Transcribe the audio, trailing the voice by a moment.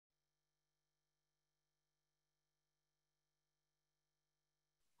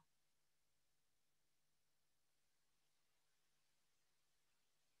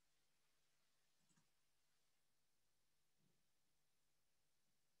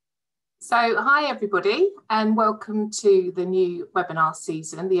So hi everybody and welcome to the new webinar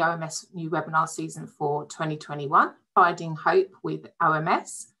season, the OMS new webinar season for 2021, Finding Hope with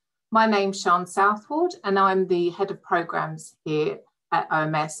OMS. My name's Sian Southward and I'm the Head of Programmes here at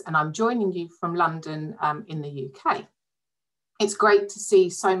OMS, and I'm joining you from London in the UK. It's great to see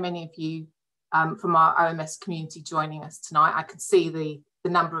so many of you from our OMS community joining us tonight. I can see the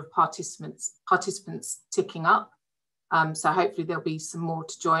number of participants ticking up, so hopefully there'll be some more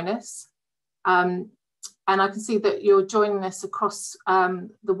to join us. And I can see that you're joining us across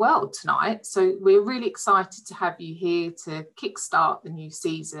the world tonight. So we're really excited to have you here to kickstart the new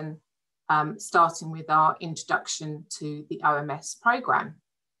season, starting with our introduction to the OMS programme.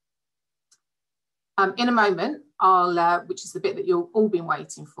 In a moment, which is the bit that you've all been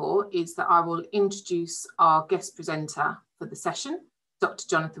waiting for, is that I will introduce our guest presenter for the session, Dr.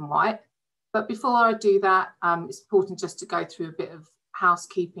 Jonathan White. But before I do that, it's important just to go through a bit of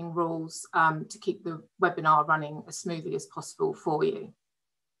housekeeping rules to keep the webinar running as smoothly as possible for you.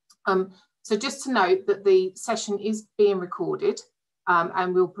 So just to note that the session is being recorded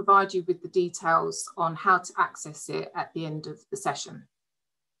and we'll provide you with the details on how to access it at the end of the session.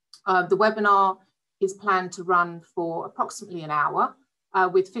 The webinar is planned to run for approximately an hour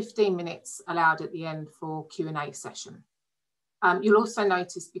with 15 minutes allowed at the end for Q&A session. You'll also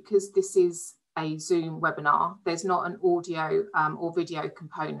notice, because this is a Zoom webinar, there's not an audio or video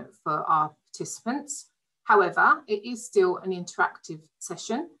component for our participants. However, it is still an interactive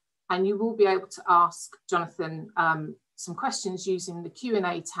session and you will be able to ask Jonathan some questions using the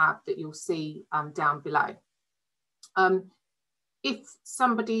Q&A tab that you'll see down below. If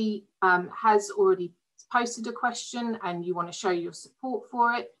somebody has already posted a question and you want to show your support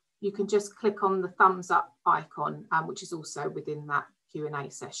for it, you can just click on the thumbs up icon, which is also within that Q&A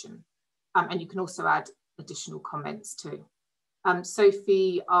session. And you can also add additional comments too.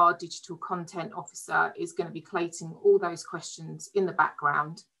 Sophie, our digital content officer, is going to be collating all those questions in the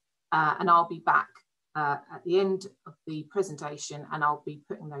background, and I'll be back at the end of the presentation and I'll be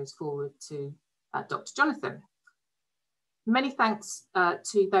putting those forward to Dr. Jonathan. Many thanks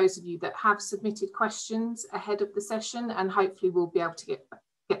to those of you that have submitted questions ahead of the session, and hopefully we'll be able to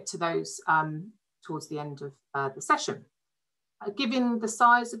get to those towards the end of the session. Given the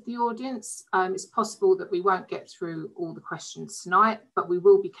size of the audience, it's possible that we won't get through all the questions tonight, but we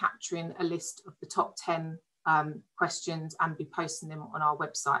will be capturing a list of the top 10 questions and be posting them on our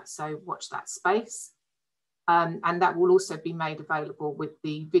website, so watch that space. And that will also be made available with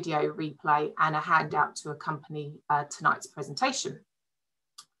the video replay and a handout to accompany tonight's presentation.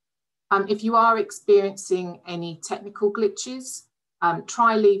 If you are experiencing any technical glitches,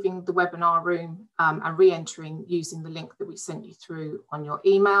 try leaving the webinar room and re-entering using the link that we sent you through on your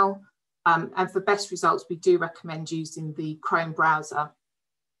email. And for best results, we do recommend using the Chrome browser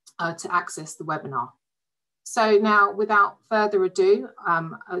to access the webinar. So now, without further ado,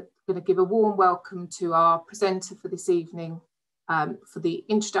 I'm going to give a warm welcome to our presenter for this evening for the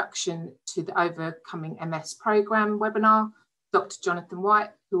introduction to the Overcoming MS programme webinar, Dr. Jonathan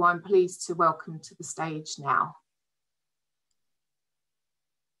White, who I'm pleased to welcome to the stage now.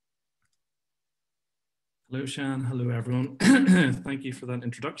 Hello, Sian. Hello, everyone. Thank you for that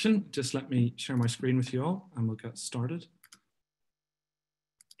introduction. Just let me share my screen with you all and we'll get started.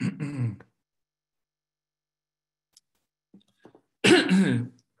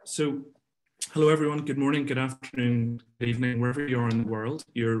 So, hello, everyone. Good morning, good afternoon, good evening, wherever you are in the world.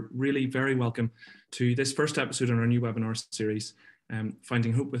 You're really very welcome to this first episode in our new webinar series,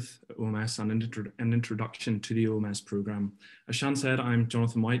 Finding Hope with OMS, and an introduction to the OMS programme. As Sian said, I'm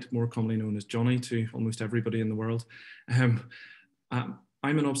Jonathan White, more commonly known as Johnny to almost everybody in the world.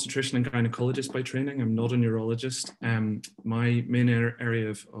 I'm an obstetrician and gynecologist by training. I'm not a neurologist. My main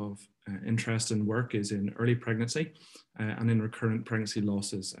area of interest and work is in early pregnancy and in recurrent pregnancy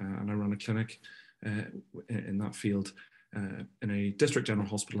losses. And I run a clinic in that field in a district general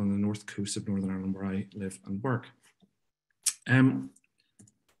hospital on the north coast of Northern Ireland, where I live and work.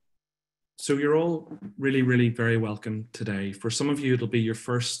 So you're all really, really very welcome today. For some of you, it'll be your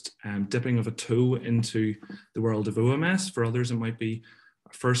first dipping of a toe into the world of OMS. For others, it might be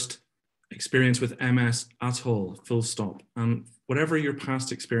a first experience with MS at all, full stop. And whatever your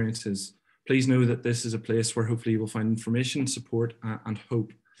past experience is, please know that this is a place where hopefully you will find information, support, and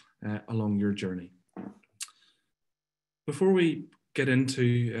hope along your journey. Before we get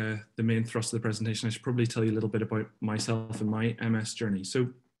into the main thrust of the presentation, I should probably tell you a little bit about myself and my MS journey. So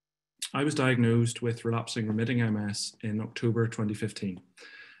I was diagnosed with relapsing remitting MS in October 2015.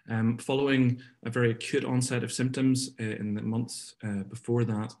 Following a very acute onset of symptoms in the months before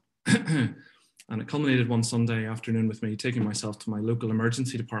that, And it culminated one Sunday afternoon with me taking myself to my local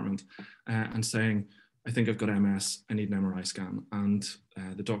emergency department and saying, I think I've got MS, I need an MRI scan. And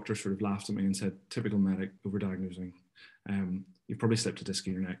the doctor sort of laughed at me and said, typical medic, overdiagnosing. You've probably slipped a disc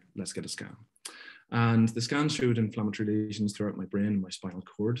in your neck, let's get a scan. And the scan showed inflammatory lesions throughout my brain and my spinal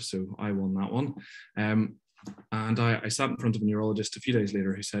cord, so I won that one. And I sat in front of a neurologist a few days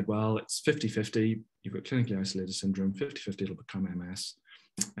later who said, well, it's 50-50, you've got clinically isolated syndrome, 50-50 it'll become MS.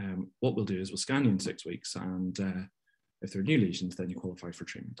 What we'll do is we'll scan you in 6 weeks, and if there are new lesions, then you qualify for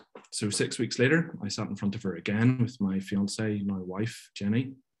treatment. So 6 weeks later, I sat in front of her again with my fiance, now wife,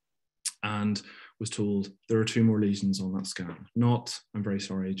 Jenny, and was told there are 2 more lesions on that scan. Not, I'm very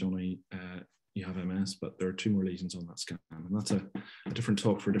sorry, Johnny, you have MS, but there are 2 more lesions on that scan. And that's a different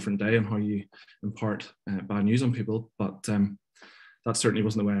talk for a different day on how you impart bad news on people. But that certainly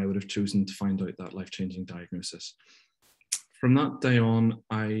wasn't the way I would have chosen to find out that life-changing diagnosis. From that day on,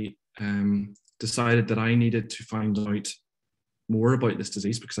 I decided that I needed to find out more about this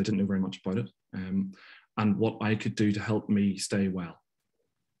disease because I didn't know very much about it, and what I could do to help me stay well.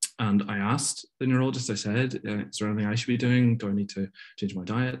 And I asked the neurologist, I said, is there anything I should be doing? Do I need to change my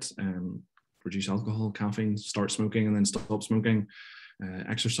diet, reduce alcohol, caffeine, start smoking and then stop smoking,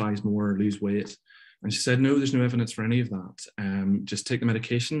 exercise more, lose weight? And she said, no, there's no evidence for any of that. Just take the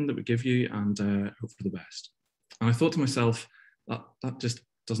medication that we give you and hope for the best. And I thought to myself, that just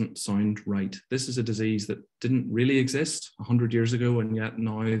doesn't sound right. This is a disease that didn't really exist 100 years ago, and yet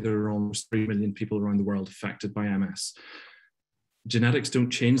now there are almost 3 million people around the world affected by MS. Genetics don't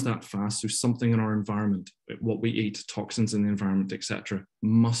change that fast, so something in our environment, what we eat, toxins in the environment, etc.,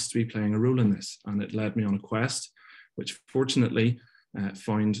 must be playing a role in this. And it led me on a quest, which fortunately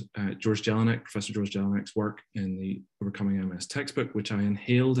found George Jelinek, Professor George Jelenek's work in the Overcoming MS textbook, which I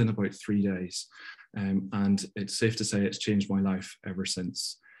inhaled in about 3 days. And it's safe to say it's changed my life ever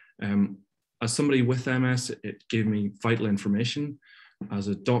since. As somebody with MS, it gave me vital information. As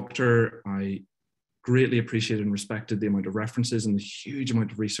a doctor, I greatly appreciated and respected the amount of references and the huge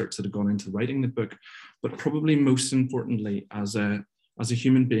amount of research that had gone into writing the book. But probably most importantly, as a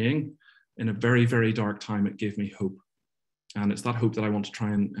human being, in a very, very dark time, it gave me hope. And it's that hope that I want to try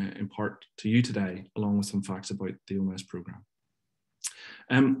and impart to you today, along with some facts about the OMS program.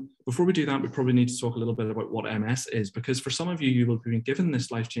 Before we do that, we probably need to talk a little bit about what MS is, because for some of you, you will have been given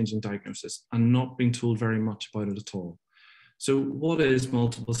this life-changing diagnosis and not being told very much about it at all. So what is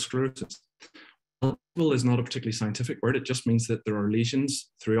multiple sclerosis? Multiple is not a particularly scientific word. It just means that there are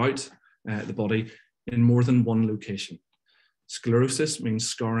lesions throughout the body in more than one location. Sclerosis means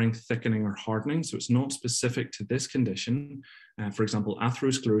scarring, thickening, or hardening, so it's not specific to this condition. For example,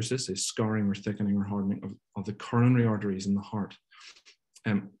 atherosclerosis is scarring or thickening or hardening of the coronary arteries in the heart.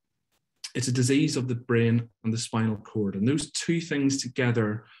 It's a disease of the brain and the spinal cord, and those 2 things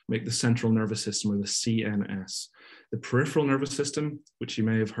together make the central nervous system, or the CNS. The peripheral nervous system, which you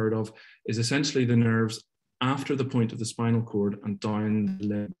may have heard of, is essentially the nerves after the point of the spinal cord and down the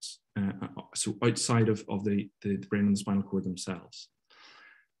limbs, so outside of the brain and the spinal cord themselves.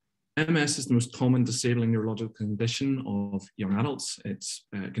 MS is the most common disabling neurological condition of young adults. It's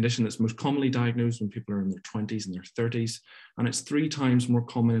a condition that's most commonly diagnosed when people are in their 20s and their 30s, and it's 3 times more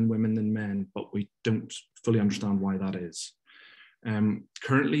common in women than men, but we don't fully understand why that is.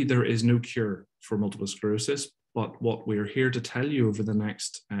 Currently, there is no cure for multiple sclerosis, but what we're here to tell you over the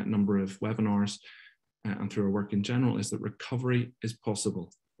next number of webinars and through our work in general is that recovery is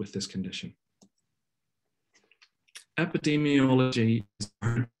possible with this condition. Epidemiology is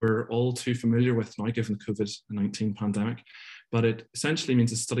we're all too familiar with now, given the COVID-19 pandemic, but it essentially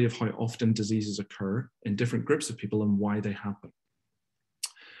means a study of how often diseases occur in different groups of people and why they happen.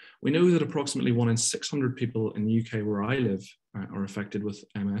 We know that approximately 1 in 600 people in the UK where I live are affected with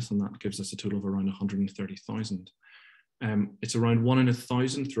MS, and that gives us a total of around 130,000. It's around 1 in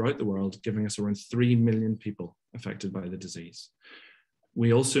 1,000 throughout the world, giving us around 3 million people affected by the disease.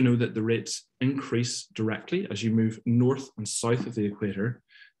 We also know that the rates increase directly as you move north and south of the equator,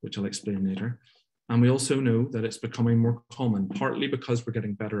 which I'll explain later. And we also know that it's becoming more common, partly because we're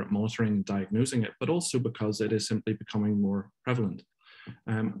getting better at monitoring and diagnosing it, but also because it is simply becoming more prevalent.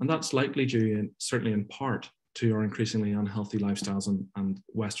 And that's likely due, certainly in part, to our increasingly unhealthy lifestyles and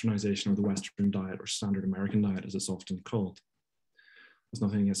westernization, or the Western diet, or standard American diet, as it's often called. There's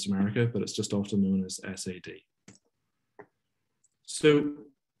nothing against America, but it's just often known as SAD. So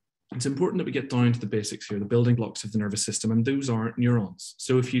it's important that we get down to the basics here, the building blocks of the nervous system, and those are neurons.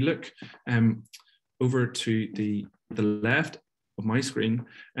 So if you look over to the left of my screen,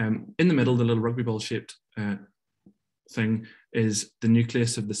 in the middle, the little rugby ball shaped thing is the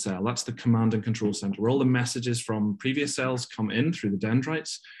nucleus of the cell. That's the command and control center, where all the messages from previous cells come in through the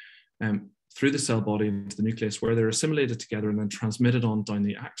dendrites. through the cell body into the nucleus, where they're assimilated together and then transmitted on down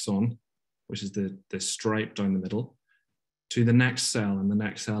the axon, which is the stripe down the middle, to the next cell and the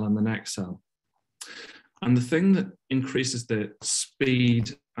next cell and the next cell. And the thing that increases the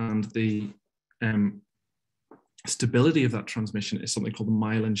speed and the stability of that transmission is something called the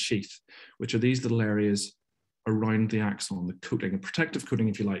myelin sheath, which are these little areas around the axon, the coating, a protective coating,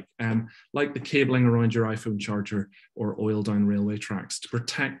 if you like the cabling around your iPhone charger or oil down railway tracks to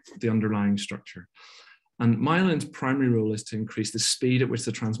protect the underlying structure. And myelin's primary role is to increase the speed at which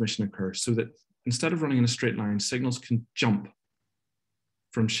the transmission occurs, so that instead of running in a straight line, signals can jump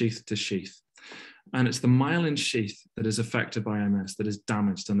from sheath to sheath. And it's the myelin sheath that is affected by MS that is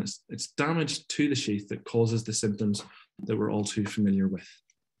damaged, and it's damage to the sheath that causes the symptoms that we're all too familiar with.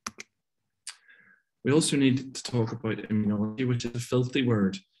 We also need to talk about immunology, which is a filthy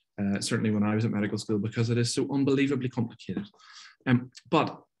word, certainly when I was at medical school, because it is so unbelievably complicated.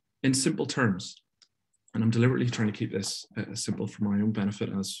 But in simple terms, and I'm deliberately trying to keep this simple for my own benefit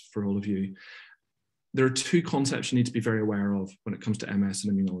as for all of you, there are two concepts you need to be very aware of when it comes to MS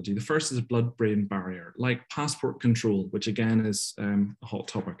and immunology. The first is a blood-brain barrier, like passport control, which again is a hot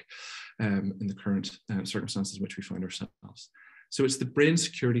topic in the current circumstances in which we find ourselves. So it's the brain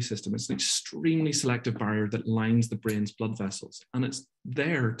security system. It's an extremely selective barrier that lines the brain's blood vessels. And it's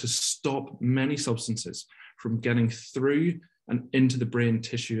there to stop many substances from getting through and into the brain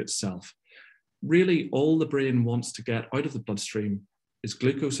tissue itself. Really, all the brain wants to get out of the bloodstream is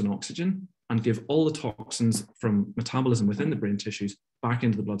glucose and oxygen, and give all the toxins from metabolism within the brain tissues back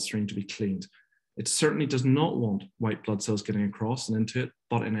into the bloodstream to be cleaned. It certainly does not want white blood cells getting across and into it,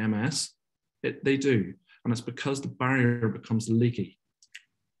 but in MS, they do. And it's because the barrier becomes leaky.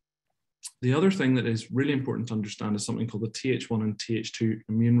 The other thing that is really important to understand is something called the Th1 and Th2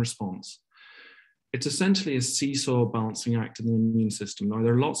 immune response. It's essentially a seesaw balancing act in the immune system. Now,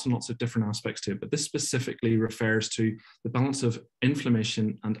 there are lots and lots of different aspects to it, but this specifically refers to the balance of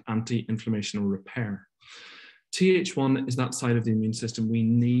inflammation and anti-inflammation or repair. Th1 is that side of the immune system we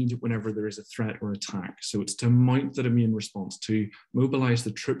need whenever there is a threat or attack. So it's to mount that immune response, to mobilize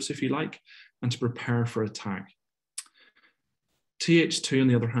the troops, if you like, and to prepare for attack. Th2, on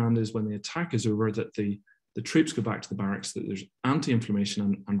the other hand, is when the attack is over, that the troops go back to the barracks, that there's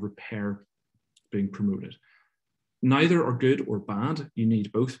anti-inflammation and repair being promoted. Neither are good or bad. You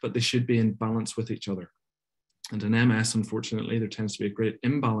need both, but they should be in balance with each other. And in MS, unfortunately, there tends to be a great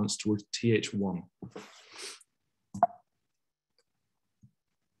imbalance towards Th1.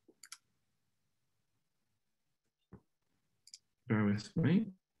 Bear with me.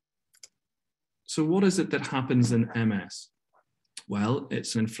 So what is it that happens in MS? Well,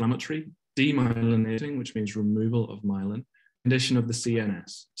 it's an inflammatory, demyelinating, which means removal of myelin, condition of the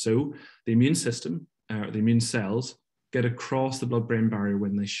CNS. So the immune system, the immune cells, get across the blood-brain barrier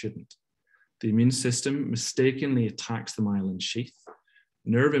when they shouldn't. The immune system mistakenly attacks the myelin sheath.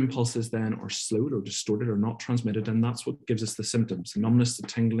 Nerve impulses then are slowed or distorted or not transmitted, and that's what gives us the symptoms: numbness, the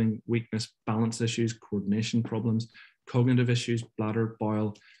tingling, weakness, balance issues, coordination problems, cognitive issues, bladder,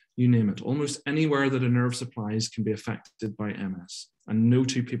 bowel, you name it. Almost anywhere that a nerve supplies can be affected by MS, and no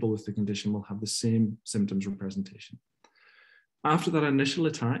two people with the condition will have the same symptoms or presentation. After that initial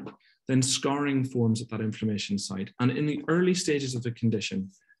attack, then scarring forms at that inflammation site. And in the early stages of the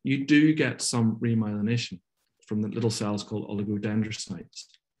condition, you do get some remyelination from the little cells called oligodendrocytes.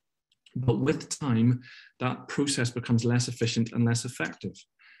 But with time, that process becomes less efficient and less effective.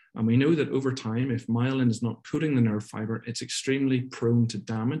 And we know that over time, if myelin is not coating the nerve fiber, it's extremely prone to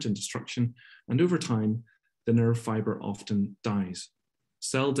damage and destruction. And over time, the nerve fiber often dies.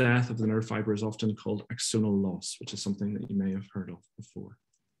 Cell death of the nerve fiber is often called axonal loss, which is something that you may have heard of before.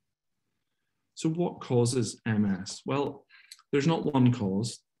 So what causes MS? Well, there's not one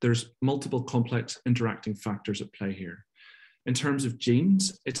cause. There's multiple complex interacting factors at play here. In terms of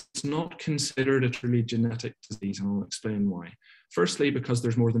genes, it's not considered a truly genetic disease, and I'll explain why. Firstly, because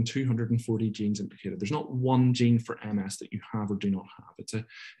there's more than 240 genes implicated. There's not one gene for MS that you have or do not have.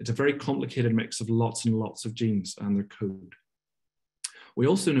 It's a very complicated mix of lots and lots of genes and their code. We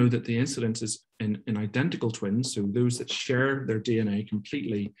also know that the incidence is in identical twins, so those that share their DNA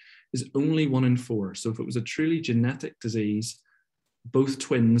completely, is only 1 in 4. So if it was a truly genetic disease, both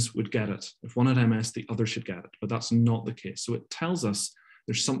twins would get it. If one had MS, the other should get it, but that's not the case. So it tells us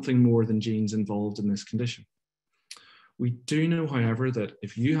there's something more than genes involved in this condition. We do know, however, that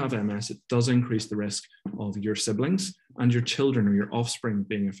if you have MS, it does increase the risk of your siblings and your children or your offspring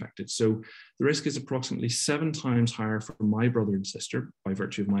being affected. So the risk is approximately 7 times higher for my brother and sister by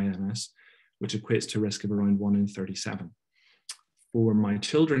virtue of my MS, which equates to a risk of around 1 in 37. For my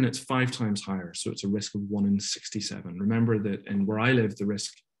children, it's 5 times higher, so it's a risk of 1 in 67. Remember that in where I live, the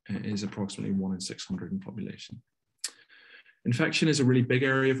risk is approximately 1 in 600 in population. Infection is a really big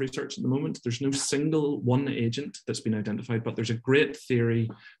area of research at the moment. There's no single one agent that's been identified, but there's a great theory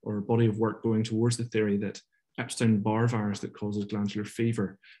or body of work going towards the theory that Epstein-Barr virus that causes glandular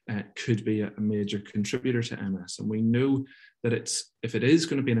fever could be a major contributor to MS. And we know that if it is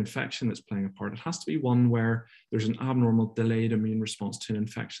going to be an infection that's playing a part, it has to be one where there's an abnormal delayed immune response to an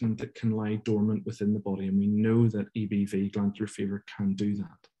infection that can lie dormant within the body. And we know that EBV, glandular fever, can do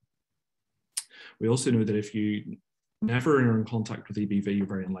that. We also know that if you never are in contact with EBV, you're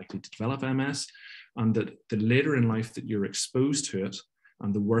very unlikely to develop MS, and that the later in life that you're exposed to it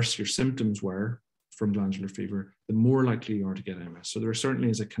and the worse your symptoms were from glandular fever, the more likely you are to get MS. So there certainly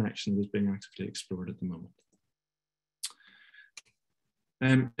is a connection that is being actively explored at the moment.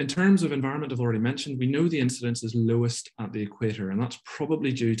 In terms of environment, I've already mentioned, we know the incidence is lowest at the equator, and that's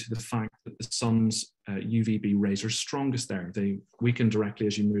probably due to the fact that the sun's UVB rays are strongest there. They weaken directly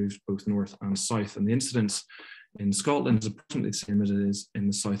as you move both north and south, and the incidence in Scotland is approximately the same as it is in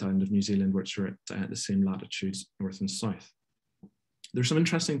the South Island of New Zealand, which are at the same latitudes, north and south. There's some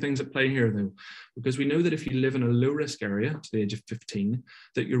interesting things at play here, though, because we know that if you live in a low-risk area to the age of 15,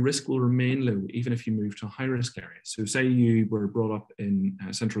 that your risk will remain low, even if you move to a high-risk area. So say you were brought up in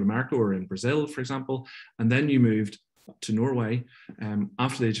Central America or in Brazil, for example, and then you moved to Norway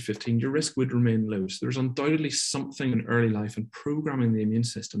after the age of 15, your risk would remain low. So there's undoubtedly something in early life and programming the immune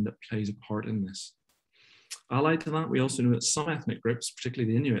system that plays a part in this. Allied to that, we also know that some ethnic groups,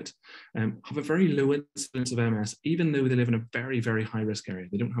 particularly the Inuit, have a very low incidence of MS, even though they live in a very, very high-risk area.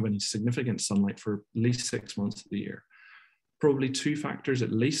 They don't have any significant sunlight for at least 6 months of the year. Probably two factors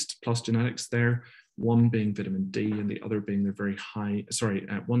at least, plus genetics there, one being vitamin D and the other being their very high,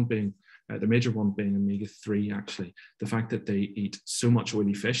 the major one being omega-3 actually. The fact that they eat so much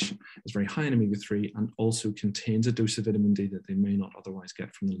oily fish is very high in omega-3 and also contains a dose of vitamin D that they may not otherwise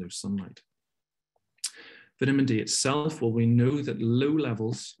get from the low sunlight. Vitamin D itself, well, we know that low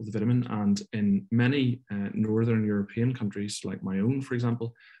levels of the vitamin, and in many Northern European countries, like my own, for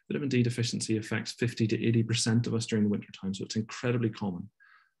example, vitamin D deficiency affects 50 to 80% of us during the winter time, so it's incredibly common.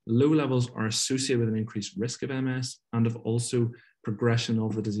 Low levels are associated with an increased risk of MS and of also progression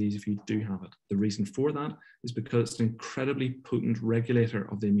of the disease if you do have it. The reason for that is because it's an incredibly potent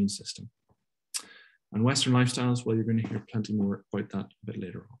regulator of the immune system. And Western lifestyles, well, you're going to hear plenty more about that a bit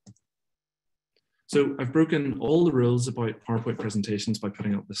later on. So I've broken all the rules about PowerPoint presentations by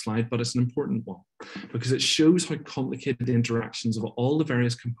putting up the slide, but it's an important one because it shows how complicated the interactions of all the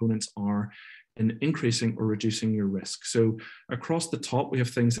various components are in increasing or reducing your risk. So across the top, we have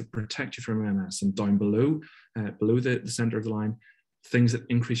things that protect you from MS, and down below, below the center of the line, things that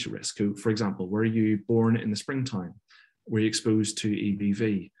increase your risk. So for example, were you born in the springtime? Were you exposed to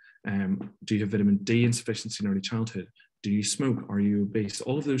EBV? Do you have vitamin D insufficiency in early childhood? Do you smoke? Are you obese?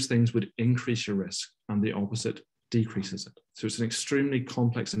 All of those things would increase your risk, and the opposite decreases it. So it's an extremely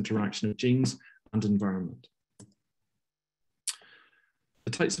complex interaction of genes and environment.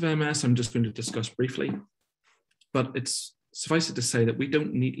 The types of MS I'm just going to discuss briefly, but it's suffice it to say that we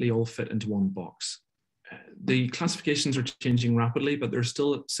don't neatly all fit into one box. The classifications are changing rapidly, but there are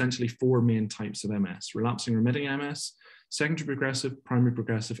still essentially four main types of MS: relapsing remitting MS, secondary progressive, primary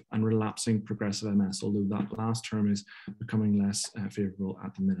progressive, and relapsing progressive MS, although that last term is becoming less favorable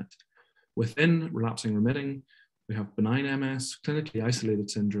at the minute. Within relapsing remitting, we have benign MS, clinically isolated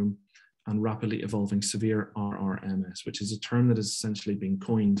syndrome, and rapidly evolving severe RRMS, which is a term that has essentially been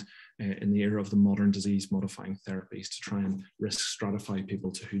coined in the era of the modern disease-modifying therapies to try and risk stratify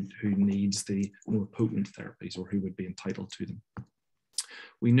people to who needs the more potent therapies or who would be entitled to them.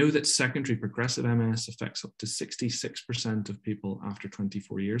 We know that secondary progressive MS affects up to 66% of people after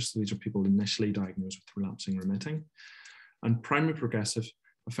 24 years. So these are people initially diagnosed with relapsing remitting. And primary progressive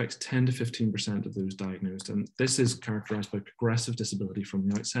affects 10 to 15% of those diagnosed. And this is characterized by progressive disability from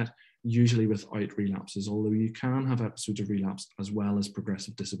the outset, usually without relapses, although you can have episodes of relapse as well as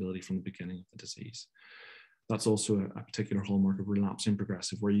progressive disability from the beginning of the disease. That's also a particular hallmark of relapsing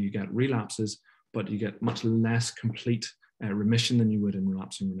progressive, where you get relapses, but you get much less complete remission than you would in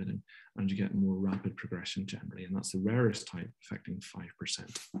relapsing remitting, and you get more rapid progression generally, and that's the rarest type, affecting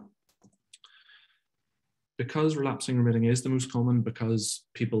 5%. Because relapsing remitting is the most common, because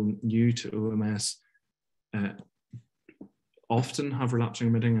people new to OMS often have relapsing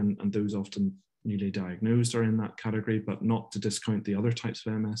remitting, and those often newly diagnosed are in that category, but not to discount the other types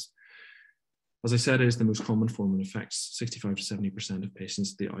of MS. As I said, it is the most common form and affects 65 to 70% of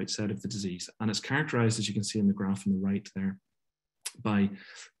patients at the outset of the disease. And it's characterized, as you can see in the graph on the right there, by,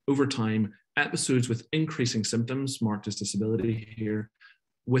 over time, episodes with increasing symptoms, marked as disability here,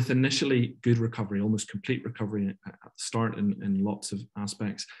 with initially good recovery, almost complete recovery at the start in lots of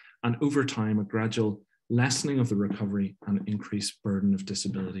aspects, and over time, a gradual lessening of the recovery and increased burden of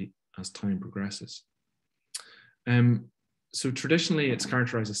disability as time progresses. So traditionally, it's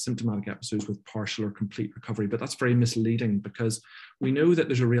characterized as symptomatic episodes with partial or complete recovery, but that's very misleading because we know that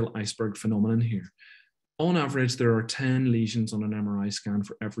there's a real iceberg phenomenon here. On average, there are 10 lesions on an MRI scan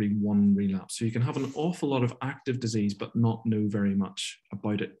for every 1 relapse. So you can have an awful lot of active disease, but not know very much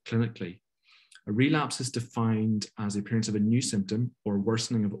about it clinically. A relapse is defined as the appearance of a new symptom or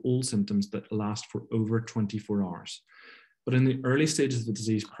worsening of old symptoms that last for over 24 hours. But in the early stages of the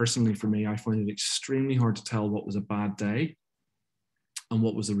disease, personally for me, I find it extremely hard to tell what was a bad day and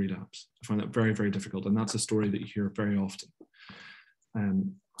what was a relapse. I find that very, very difficult. And that's a story that you hear very often.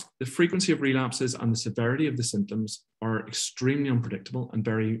 The frequency of relapses and the severity of the symptoms are extremely unpredictable and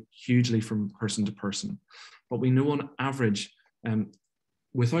vary hugely from person to person. But we know on average,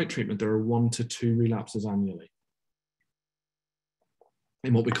 without treatment, there are 1 to 2 relapses annually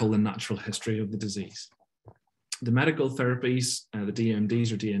in what we call the natural history of the disease. The medical therapies, the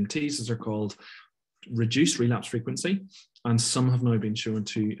DMDs or DMTs as they're called, reduce relapse frequency, and some have now been shown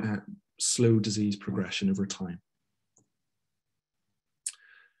to slow disease progression over time.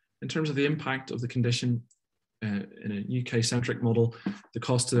 In terms of the impact of the condition, in a UK-centric model, the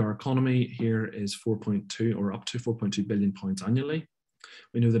cost to our economy here is 4.2 or up to 4.2 billion pounds annually.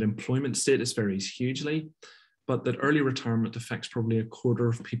 We know that employment status varies hugely, but that early retirement affects probably a quarter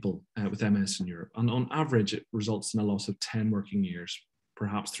of people with MS in Europe. And on average, it results in a loss of 10 working years,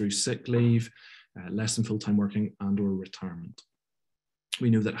 perhaps through sick leave, less than full-time working, and or retirement. We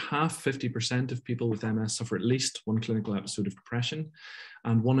know that 50% of people with MS suffer at least 1 clinical episode of depression,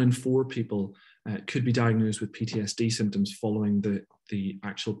 and 1 in 4 people could be diagnosed with PTSD symptoms following the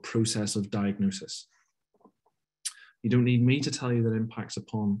actual process of diagnosis. You don't need me to tell you that it impacts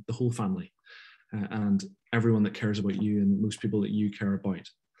upon the whole family and everyone that cares about you and most people that you care about.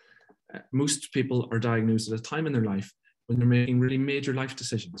 Most people are diagnosed at a time in their life when they're making really major life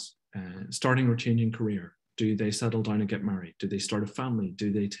decisions, starting or changing career. Do they settle down and get married? Do they start a family?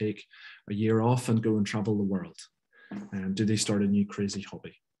 Do they take a year off and go and travel the world? Do they start a new crazy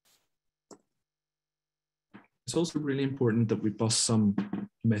hobby? It's also really important that we bust some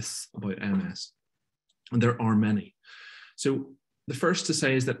myths about MS, and there are many. So the first to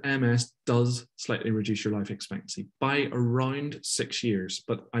say is that MS does slightly reduce your life expectancy by around 6 years,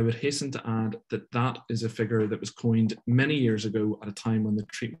 but I would hasten to add that that is a figure that was coined many years ago at a time when the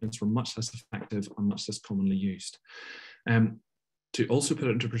treatments were much less effective and much less commonly used. To also put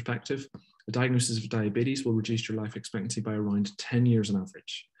it into perspective, a diagnosis of diabetes will reduce your life expectancy by around 10 years on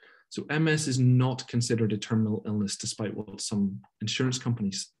average. So MS is not considered a terminal illness, despite what some insurance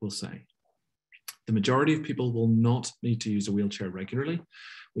companies will say. The majority of people will not need to use a wheelchair regularly.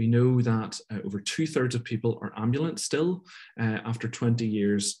 We know that over 2/3 of people are ambulant still after 20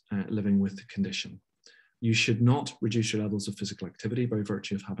 years living with the condition. You should not reduce your levels of physical activity by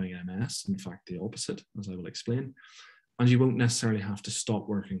virtue of having MS, in fact, the opposite, as I will explain. And you won't necessarily have to stop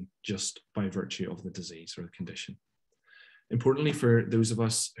working just by virtue of the disease or the condition. Importantly, for those of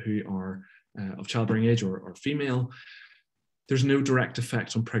us who are of childbearing age or female, there's no direct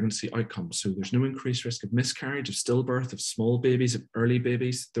effect on pregnancy outcomes. So there's no increased risk of miscarriage, of stillbirth, of small babies, of early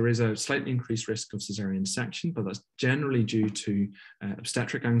babies. There is a slightly increased risk of cesarean section, but that's generally due to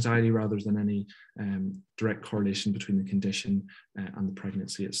obstetric anxiety rather than any direct correlation between the condition and the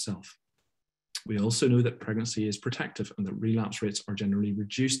pregnancy itself. We also know that pregnancy is protective and that relapse rates are generally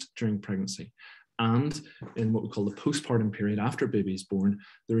reduced during pregnancy. And in what we call the postpartum period after baby is born,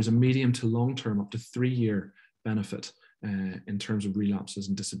 there is a medium to long-term, up to 3-year benefit in terms of relapses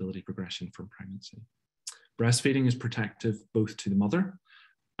and disability progression from pregnancy. Breastfeeding is protective both to the mother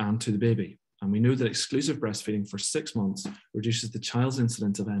and to the baby. And we know that exclusive breastfeeding for 6 months reduces the child's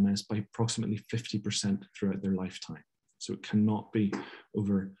incidence of MS by approximately 50% throughout their lifetime. So it cannot be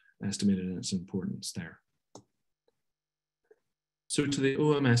overestimated in its importance there. So to the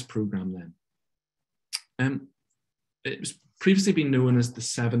OMS program then. It's previously been known as the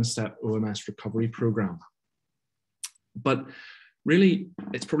 7-step OMS recovery program. But really,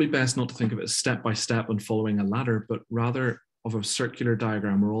 it's probably best not to think of it as step by step and following a ladder, but rather of a circular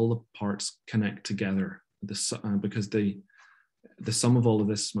diagram where all the parts connect together, because the sum of all of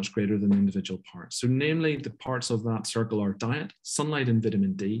this is much greater than the individual parts. So namely, the parts of that circle are diet, sunlight and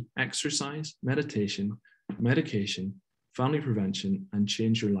vitamin D, exercise, meditation, medication, family prevention, and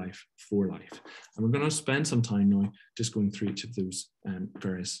change your life for life. And we're going to spend some time now just going through each of those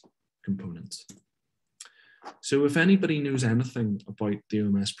various components. So if anybody knows anything about the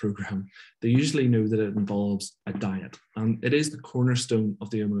OMS program, they usually know that it involves a diet, and it is the cornerstone of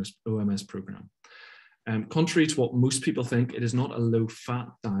the OMS program. Contrary to what most people think, it is not a low-fat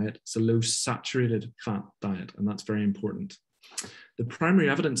diet, it's a low-saturated fat diet, and that's very important. The primary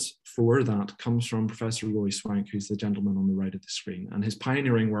evidence for that comes from Professor Roy Swank, who's the gentleman on the right of the screen, and his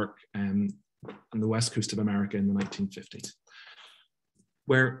pioneering work on the west coast of America in the 1950s,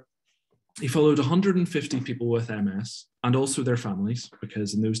 where he followed 150 people with MS and also their families,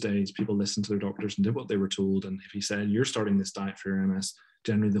 because in those days people listened to their doctors and did what they were told, and if he said, you're starting this diet for your MS,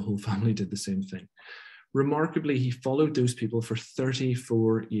 generally the whole family did the same thing. Remarkably, he followed those people for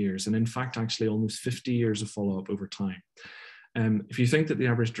 34 years, and in fact, actually almost 50 years of follow-up over time. If you think that the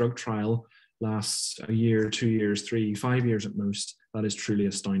average drug trial lasts a year, 2 years, 3, 5 years at most, that is truly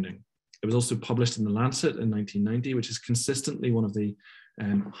astounding. It was also published in The Lancet in 1990, which is consistently one of the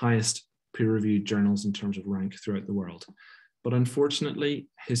highest peer-reviewed journals in terms of rank throughout the world. But unfortunately,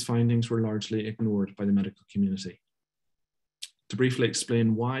 his findings were largely ignored by the medical community. To briefly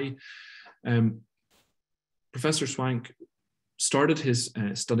explain why, Professor Swank started his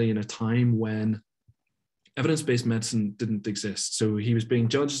study in a time when evidence-based medicine didn't exist. So he was being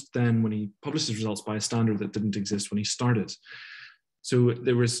judged then when he published his results by a standard that didn't exist when he started. So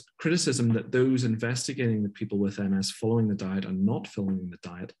there was criticism that those investigating the people with MS following the diet and not following the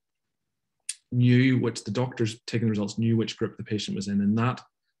diet knew which, the doctors taking the results knew which group the patient was in, and that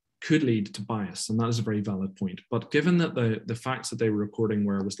could lead to bias, and that is a very valid point. But given that the facts that they were recording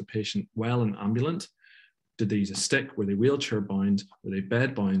were, was the patient well and ambulant, did they use a stick, were they wheelchair bound, were they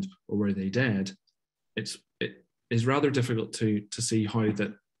bed bound, or were they dead, it is rather difficult to see how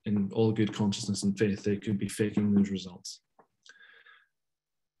that in all good consciousness and faith they could be faking those results.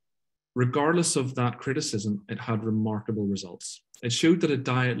 Regardless of that criticism, it had remarkable results. It showed that a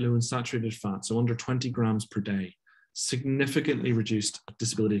diet low in saturated fat, so under 20 grams per day, significantly reduced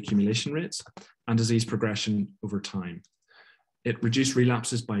disability accumulation rates and disease progression over time. It reduced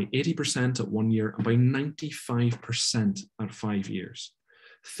relapses by 80% at 1 year and by 95% at 5 years.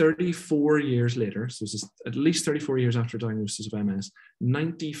 34 years later, so this is at least 34 years after diagnosis of MS,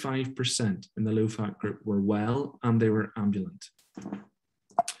 95% in the low-fat group were well and they were ambulant.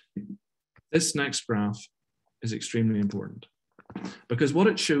 This next graph is extremely important because what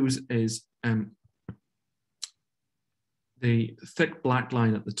it shows is the thick black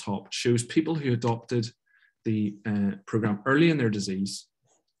line at the top shows people who adopted the program early in their disease.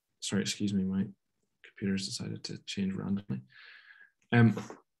 Sorry, excuse me, my computer's decided to change randomly.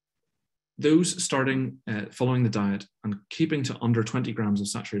 Those starting following the diet and keeping to under 20 grams of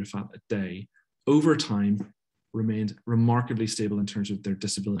saturated fat a day over time remained remarkably stable in terms of their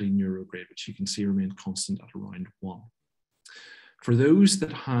disability neurograde, which you can see remained constant at around 1. For those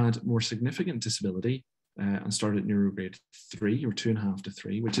that had more significant disability and started at neurograde 3 or 2.5 to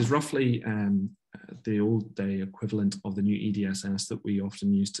 3, which is roughly the old day equivalent of the new EDSS that we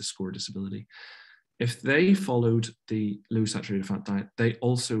often use to score disability. If they followed the low saturated fat diet, they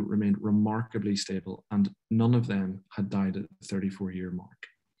also remained remarkably stable and none of them had died at the 34-year mark.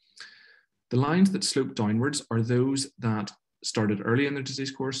 The lines that slope downwards are those that started early in their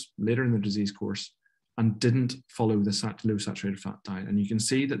disease course, later in their disease course, and didn't follow the low saturated fat diet. And you can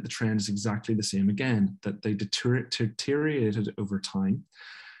see that the trend is exactly the same again, that they deteriorated over time.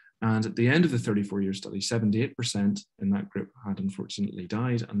 And at the end of the 34-year study, 78% in that group had unfortunately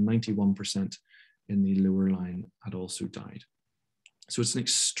died, and 91% in the lower line had also died. So it's an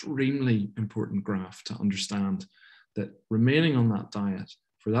extremely important graph to understand that remaining on that diet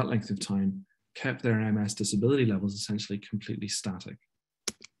for that length of time kept their MS disability levels essentially completely static.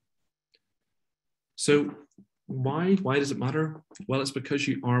 So why does it matter? Well, it's because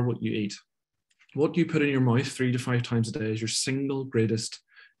you are what you eat. What you put in your mouth 3 to 5 times a day is your single greatest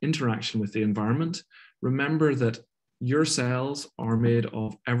interaction with the environment. Remember that your cells are made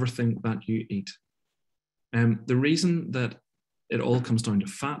of everything that you eat. The reason that it all comes down to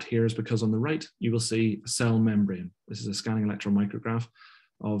fat here is because on the right, you will see a cell membrane. This is a scanning electron micrograph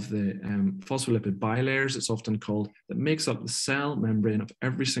of the phospholipid bilayers, it's often called, that makes up the cell membrane of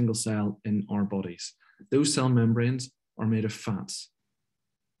every single cell in our bodies. Those cell membranes are made of fats.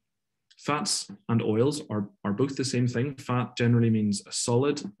 Fats and oils are both the same thing. Fat generally means a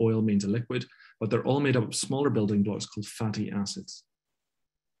solid, oil means a liquid, but they're all made up of smaller building blocks called fatty acids.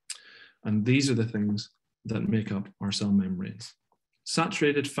 And these are the things that make up our cell membranes.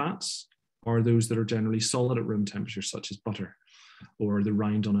 Saturated fats are those that are generally solid at room temperature, such as butter or the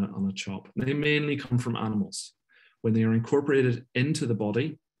rind on a chop. They mainly come from animals. When they are incorporated into the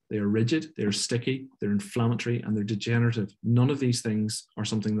body, They are rigid, they're sticky, they're inflammatory, and they're degenerative. None of these things are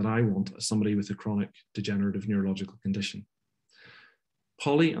something that I want as somebody with a chronic degenerative neurological condition.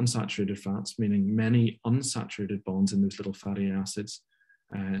 Polyunsaturated fats, meaning many unsaturated bonds in those little fatty acids,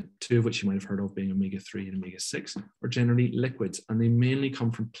 two of which you might have heard of being omega-3 and omega-6, are generally liquids, and they mainly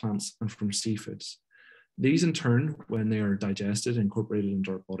come from plants and from seafoods. These in turn, when they are digested, incorporated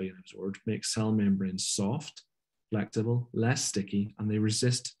into our body and absorbed, make cell membranes soft, flexible, less sticky, and they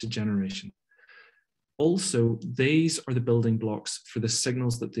resist degeneration. Also, these are the building blocks for the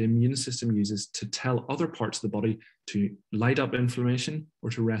signals that the immune system uses to tell other parts of the body to light up inflammation or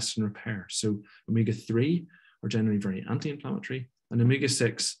to rest and repair. So omega-3 are generally very anti-inflammatory, and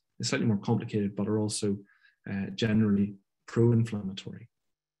omega-6 is slightly more complicated, but are also generally pro-inflammatory.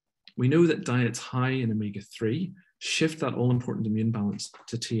 We know that diets high in omega-3 shift that all-important immune balance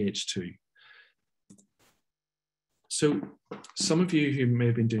to Th2. So some of you who may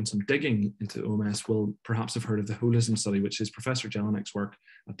have been doing some digging into OMS will perhaps have heard of the holism study, which is Professor Jelinek's work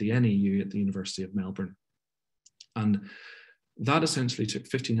at the NEU at the University of Melbourne. And that essentially took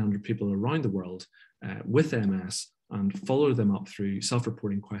 1,500 people around the world with MS and followed them up through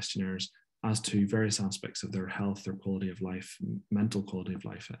self-reporting questionnaires as to various aspects of their health, their quality of life, mental quality of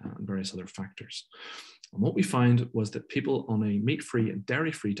life, and various other factors. And what we found was that people on a meat-free and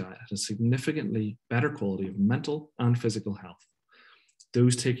dairy-free diet had a significantly better quality of mental and physical health.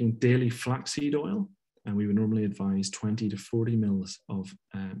 Those taking daily flaxseed oil, and we would normally advise 20 to 40 mils of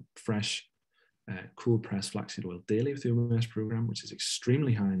fresh, cold-pressed flaxseed oil daily with the OMS program, which is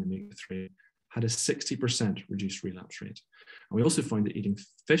extremely high in omega-3, had a 60% reduced relapse rate. And we also found that eating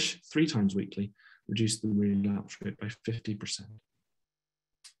fish 3 times weekly reduced the relapse rate by 50%.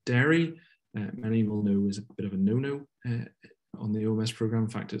 Dairy, many will know, is a bit of a no-no on the OMS program. In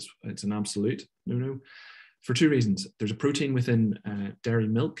fact, it's an absolute no-no for 2 reasons. There's a protein within dairy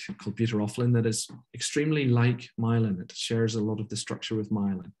milk called butyrolin that is extremely like myelin. It shares a lot of the structure with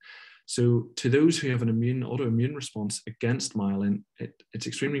myelin. So to those who have an autoimmune response against myelin, it's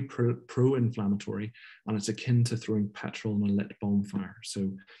extremely pro-inflammatory, and it's akin to throwing petrol on a lit bonfire.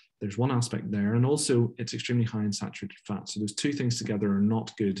 So there's one aspect there, and also it's extremely high in saturated fat. So those 2 things together are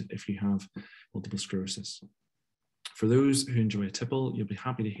not good if you have multiple sclerosis. For those who enjoy a tipple, you'll be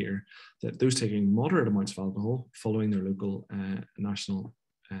happy to hear that those taking moderate amounts of alcohol, following their local national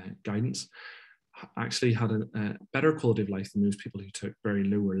guidance, actually had a better quality of life than those people who took very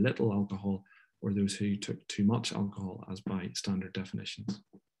low or little alcohol, or those who took too much alcohol as by standard definitions.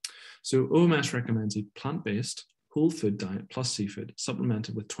 So OMS recommends a plant-based whole food diet plus seafood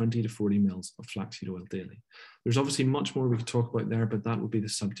supplemented with 20 to 40 mils of flaxseed oil daily. There's obviously much more we could talk about there, but that will be the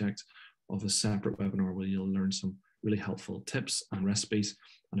subject of a separate webinar where you'll learn some really helpful tips and recipes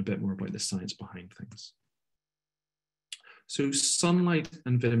and a bit more about the science behind things. So sunlight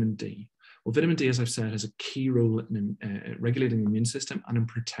and vitamin D. Well, vitamin D, as I've said, has a key role in regulating the immune system and in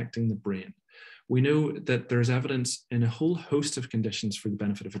protecting the brain. We know that there's evidence in a whole host of conditions for the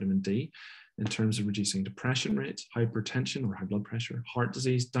benefit of vitamin D in terms of reducing depression rates, hypertension or high blood pressure, heart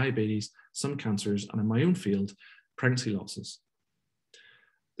disease, diabetes, some cancers, and in my own field, pregnancy losses.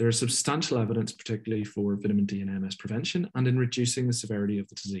 There is substantial evidence, particularly for vitamin D in MS prevention and in reducing the severity of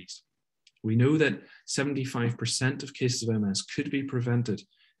the disease. We know that 75% of cases of MS could be prevented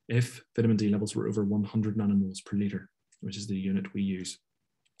if vitamin D levels were over 100 nanomoles per litre, which is the unit we use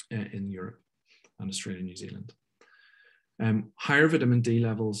in Europe and Australia and New Zealand. Higher vitamin D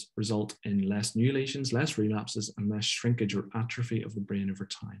levels result in less new lesions, less relapses, and less shrinkage or atrophy of the brain over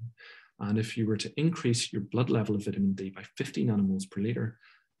time. And if you were to increase your blood level of vitamin D by 50 nanomoles per litre,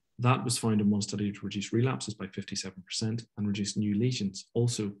 that was found in one study to reduce relapses by 57% and reduce new lesions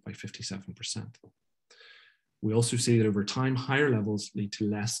also by 57%. We also see that over time, higher levels lead to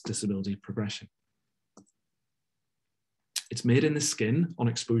less disability progression. It's made in the skin on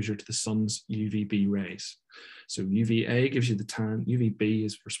exposure to the sun's UVB rays. So UVA gives you the tan, UVB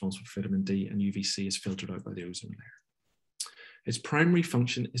is responsible for vitamin D, and UVC is filtered out by the ozone layer. Its primary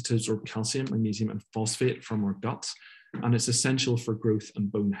function is to absorb calcium, magnesium, and phosphate from our guts, and it's essential for growth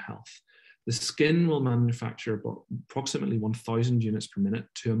and bone health. The skin will manufacture about approximately 1,000 units per minute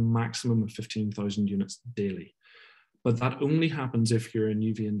to a maximum of 15,000 units daily. But that only happens if you're in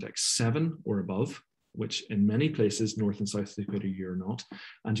UV index 7 or above, which in many places, north and south of the equator, you're not,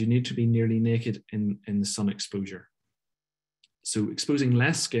 and you need to be nearly naked in the sun exposure. So exposing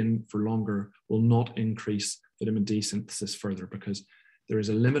less skin for longer will not increase vitamin D synthesis further because there is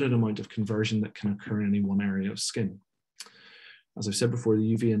a limited amount of conversion that can occur in any one area of skin. As I've said before,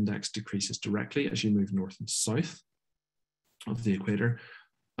 the UV index decreases directly as you move north and south of the equator.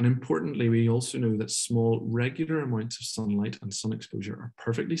 And importantly, we also know that small, regular amounts of sunlight and sun exposure are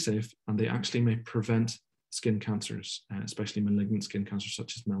perfectly safe, and they actually may prevent skin cancers, especially malignant skin cancers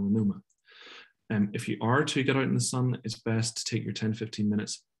such as melanoma. If you are to get out in the sun, it's best to take your 10-15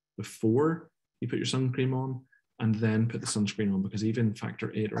 minutes before you put your sun cream on, and then put the sunscreen on, because even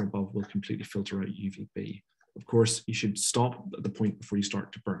factor 8 or above will completely filter out UVB. Of course, you should stop at the point before you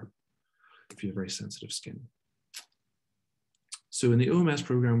start to burn if you have very sensitive skin. So in the OMS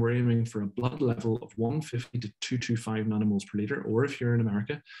program, we're aiming for a blood level of 150 to 225 nanomoles per liter, or if you're in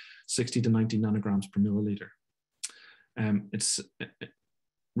America, 60 to 90 nanograms per milliliter. It's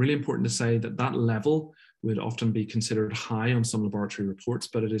really important to say that that level would often be considered high on some laboratory reports,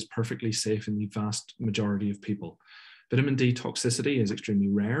 but it is perfectly safe in the vast majority of people. Vitamin D toxicity is extremely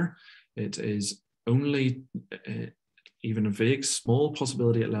rare. It is only even a vague small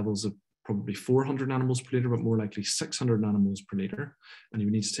possibility at levels of probably 400 nanomoles per liter, but more likely 600 nanomoles per liter. And you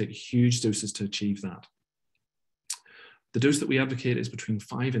need to take huge doses to achieve that. The dose that we advocate is between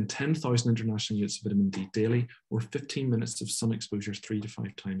 5 and 10,000 international units of vitamin D daily, or 15 minutes of sun exposure 3 to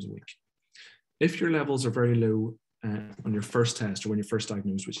 5 times a week. If your levels are very low on your first test or when you're first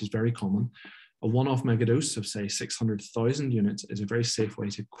diagnosed, which is very common, a one-off megadose of say 600,000 units is a very safe way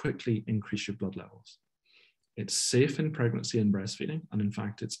to quickly increase your blood levels. It's safe in pregnancy and breastfeeding, and in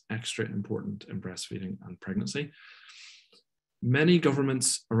fact, it's extra important in breastfeeding and pregnancy. Many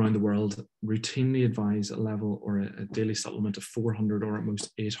governments around the world routinely advise a level or a daily supplement of 400 or at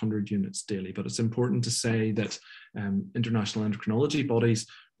most 800 units daily, but it's important to say that international endocrinology bodies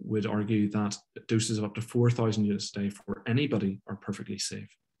would argue that doses of up to 4,000 units a day for anybody are perfectly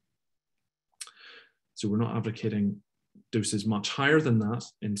safe. So we're not advocating doses much higher than that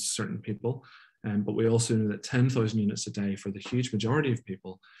in certain people, but we also know that 10,000 units a day for the huge majority of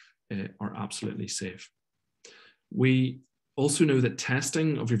people are absolutely safe. We also know that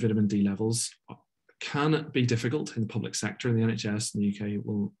testing of your vitamin D levels can be difficult in the public sector, and the NHS in the UK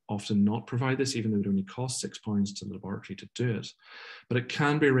will often not provide this, even though it only costs £6 to the laboratory to do it. But it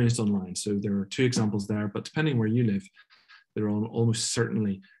can be arranged online. So there are 2 examples there, but depending where you live, there are almost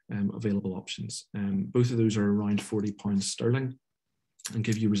certainly available options. Both of those are around £40 sterling and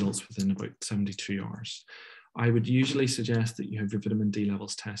give you results within about 72 hours. I would usually suggest that you have your vitamin D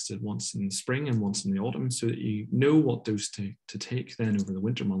levels tested once in the spring and once in the autumn, so that you know what dose to take then over the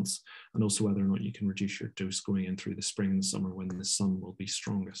winter months, and also whether or not you can reduce your dose going in through the spring and the summer when the sun will be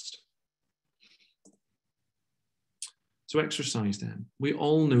strongest. So exercise then. We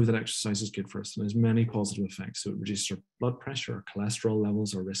all know that exercise is good for us and has many positive effects. So it reduces our blood pressure, our cholesterol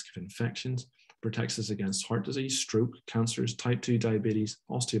levels, our risk of infections, protects us against heart disease, stroke, cancers, type 2 diabetes,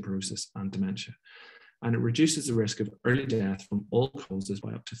 osteoporosis, and dementia. And it reduces the risk of early death from all causes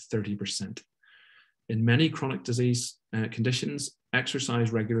by up to 30%. In many chronic disease conditions,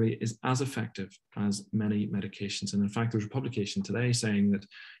 exercise regularly is as effective as many medications. And in fact, there's a publication today saying that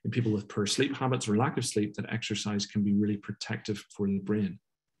in people with poor sleep habits or lack of sleep, that exercise can be really protective for the brain.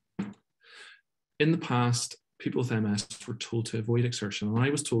 In the past, people with MS were told to avoid exertion. And I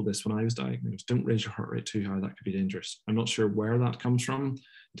was told this when I was diagnosed: don't raise your heart rate too high, that could be dangerous. I'm not sure where that comes from.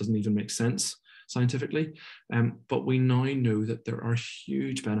 It doesn't even make sense scientifically, but we now know that there are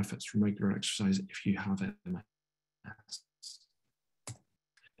huge benefits from regular exercise if you have MS. It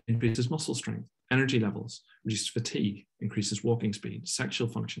increases muscle strength, energy levels, reduces fatigue, increases walking speed, sexual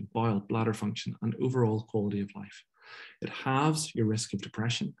function, bowel, bladder function, and overall quality of life. It halves your risk of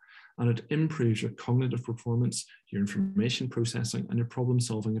depression, and it improves your cognitive performance, your information processing, and your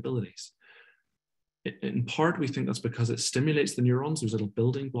problem-solving abilities. In part, we think that's because it stimulates the neurons, those little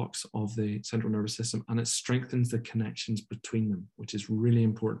building blocks of the central nervous system, and it strengthens the connections between them, which is really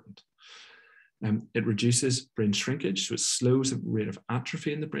important. It reduces brain shrinkage, so it slows the rate of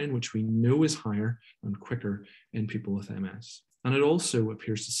atrophy in the brain, which we know is higher and quicker in people with MS. And it also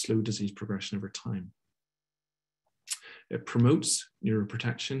appears to slow disease progression over time. It promotes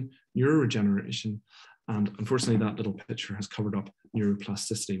neuroprotection, neuroregeneration, and unfortunately that little picture has covered up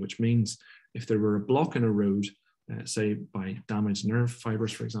neuroplasticity, which means if there were a block in a road, say by damaged nerve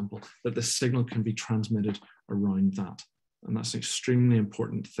fibers, for example, that the signal can be transmitted around that. And that's an extremely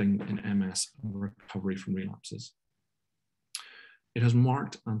important thing in MS and recovery from relapses. It has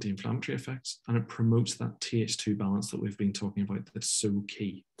marked anti-inflammatory effects, and it promotes that Th2 balance that we've been talking about that's so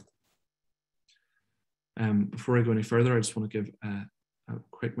key. Before I go any further, I just want to give a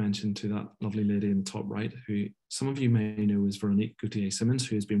quick mention to that lovely lady in the top right, who some of you may know is Veronique Gauthier-Simmons,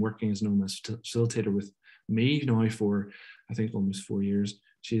 who has been working as an OMS facilitator with me now for, I think, almost 4 years.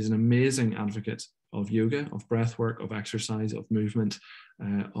 She is an amazing advocate of yoga, of breath work, of exercise, of movement,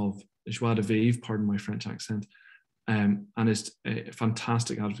 of joie de vivre, pardon my French accent. and is a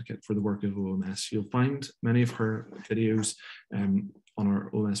fantastic advocate for the work of OMS. You'll find many of her videos on our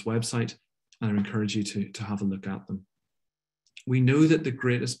OMS website, and I encourage you to have a look at them. We know that the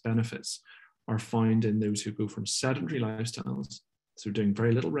greatest benefits are found in those who go from sedentary lifestyles, so doing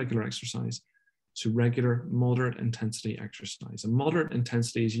very little regular exercise, to regular moderate intensity exercise. And moderate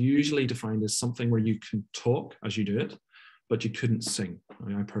intensity is usually defined as something where you can talk as you do it, but you couldn't sing.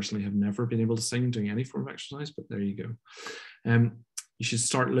 I personally have never been able to sing doing any form of exercise, but there you go. You should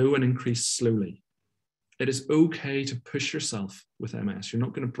start low and increase slowly. It is okay to push yourself with MS. You're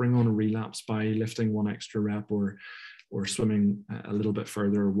not going to bring on a relapse by lifting one extra rep or swimming a little bit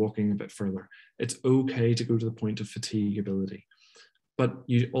further or walking a bit further. It's okay to go to the point of fatigability. But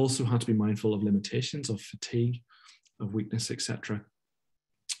you also have to be mindful of limitations of fatigue, of weakness, etc.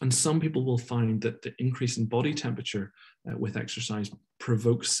 And some people will find that the increase in body temperature with exercise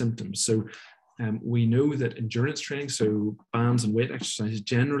provokes symptoms. So we know that endurance training, so bands and weight exercises,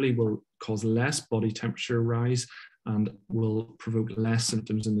 generally will cause less body temperature rise and will provoke less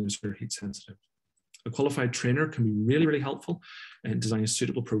symptoms in those who are heat sensitive. A qualified trainer can be really, really helpful in designing a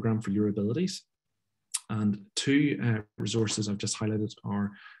suitable program for your abilities. And two resources I've just highlighted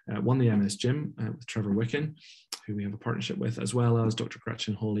are one, the MS Gym with Trevor Wicken, who we have a partnership with, as well as Dr.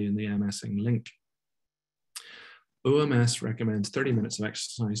 Gretchen Hawley and the MSing Link. OMS recommends 30 minutes of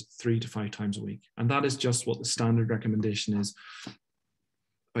exercise 3 to 5 times a week. And that is just what the standard recommendation is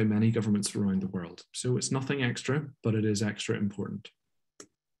by many governments around the world. So it's nothing extra, but it is extra important.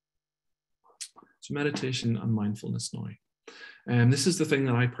 So meditation and mindfulness now. This is the thing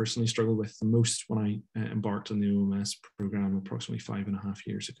that I personally struggled with the most when I embarked on the OMS program approximately 5.5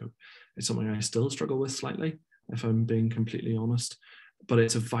 years ago. It's something I still struggle with slightly, if I'm being completely honest, but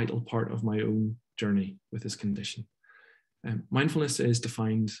it's a vital part of my own journey with this condition. Mindfulness is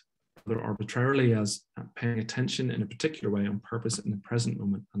defined rather arbitrarily as paying attention in a particular way on purpose in the present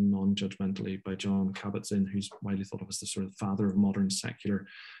moment and non-judgmentally by John Kabat-Zinn, who's widely thought of as the sort of father of modern secular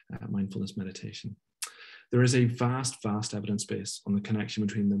mindfulness meditation. There is a vast, vast evidence base on the connection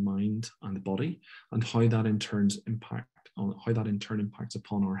between the mind and the body and how that in turn impacts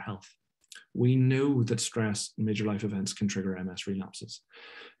upon our health. We know that stress and major life events can trigger MS relapses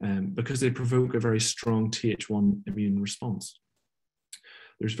because they provoke a very strong Th1 immune response.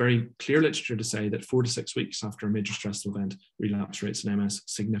 There's very clear literature to say that 4 to 6 weeks after a major stressful event, relapse rates in MS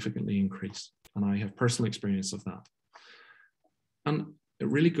significantly increase. And I have personal experience of that. And it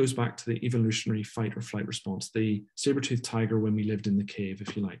really goes back to the evolutionary fight or flight response, the saber-toothed tiger when we lived in the cave,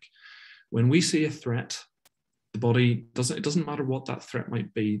 if you like. When we see a threat, the body it doesn't matter what that threat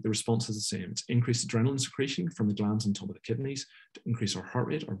might be, the response is the same. It's increased adrenaline secretion from the glands on top of the kidneys to increase our heart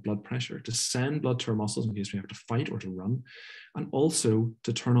rate, our blood pressure, to send blood to our muscles in case we have to fight or to run, and also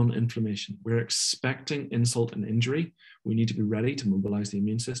to turn on inflammation. We're expecting insult and injury. We need to be ready to mobilize the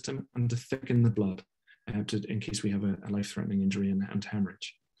immune system and to thicken the blood in case we have a life-threatening injury and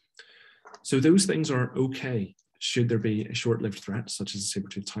hemorrhage. So those things are okay should there be a short-lived threat, such as a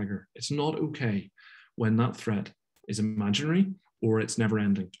saber-toothed tiger. It's not okay when that threat is imaginary or it's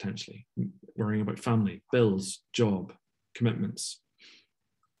never-ending, potentially, worrying about family, bills, job, commitments.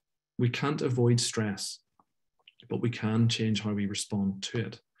 We can't avoid stress, but we can change how we respond to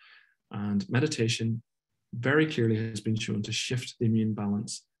it. And meditation very clearly has been shown to shift the immune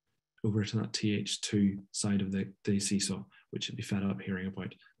balance over to that Th2 side of the seesaw, which should be fed up hearing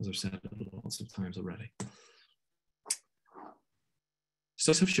about, as I've said lots of times already.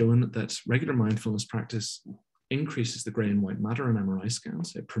 Studies have shown that regular mindfulness practice increases the grey and white matter on MRI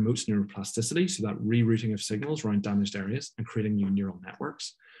scans. It promotes neuroplasticity, so that rerouting of signals around damaged areas and creating new neural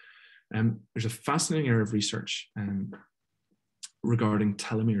networks. There's a fascinating area of research regarding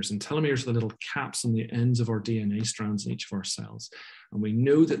telomeres, and telomeres are the little caps on the ends of our DNA strands in each of our cells. And we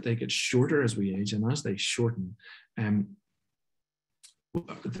know that they get shorter as we age, and as they shorten, the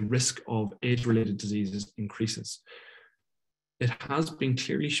risk of age-related diseases increases. It has been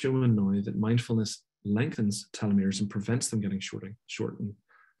clearly shown now that mindfulness lengthens telomeres and prevents them getting shortening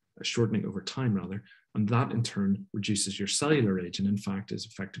over time, rather, and that in turn reduces your cellular age and in fact is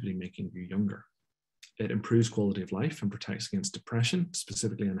effectively making you younger. It improves quality of life and protects against depression,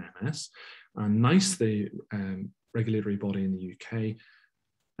 specifically in MS. And NICE, the regulatory body in the UK,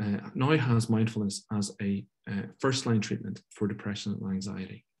 now has mindfulness as a first-line treatment for depression and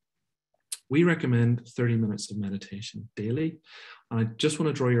anxiety. We recommend 30 minutes of meditation daily. And I just want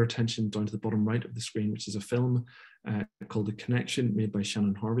to draw your attention down to the bottom right of the screen, which is a film called The Connection, made by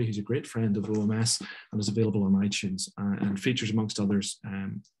Shannon Harvey, who's a great friend of OMS and is available on iTunes and features, amongst others,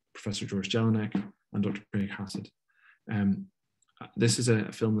 Professor George Jelinek and Dr. Craig Hassett. This is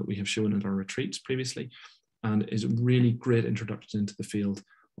a film that we have shown at our retreats previously, and is a really great introduction into the field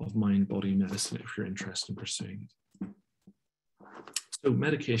of mind-body medicine if you're interested in pursuing it. So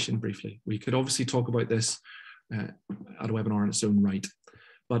medication briefly. We could obviously talk about this at a webinar in its own right,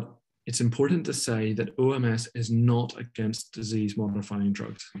 but it's important to say that OMS is not against disease-modifying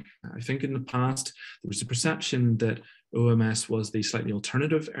drugs. I think in the past, there was a perception that OMS was the slightly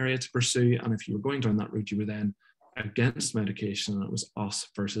alternative area to pursue, and if you were going down that route, you were then against medication, and it was us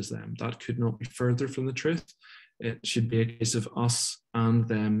versus them. That could not be further from the truth. It should be a case of us and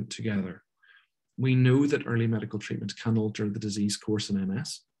them together. We know that early medical treatment can alter the disease course in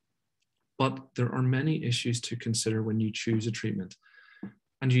MS, but there are many issues to consider when you choose a treatment.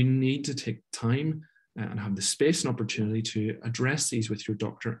 And you need to take time and have the space and opportunity to address these with your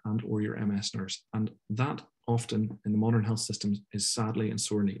doctor and or your MS nurse. And that often in the modern health systems is sadly and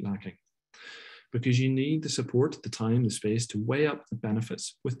sorely lacking. Because you need the support, the time, the space to weigh up the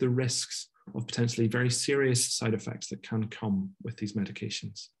benefits with the risks of potentially very serious side effects that can come with these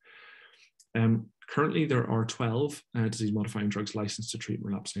medications. Currently, there are 12 disease-modifying drugs licensed to treat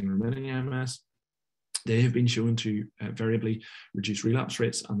relapsing and remitting MS. They have been shown to variably reduce relapse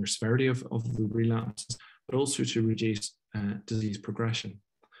rates and their severity of the relapses, but also to reduce disease progression.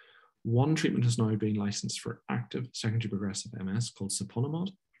 One treatment has now been licensed for active secondary progressive MS called siponimod,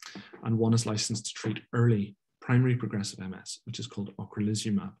 and one is licensed to treat early primary progressive MS, which is called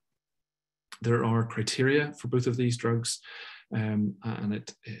ocrelizumab. There are criteria for both of these drugs, and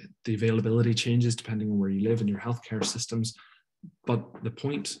the availability changes depending on where you live in your healthcare systems. But the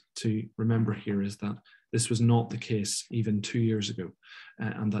point to remember here is that this was not the case even 2 years ago,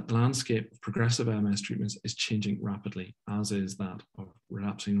 and that the landscape of progressive MS treatments is changing rapidly, as is that of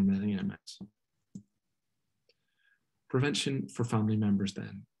relapsing and remitting MS. Prevention for family members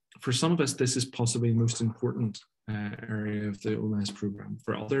then. For some of us, this is possibly the most important area of the OMS program.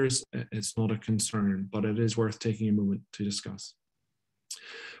 For others, it's not a concern, but it is worth taking a moment to discuss.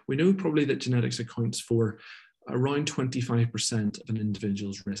 We know probably that genetics accounts for around 25% of an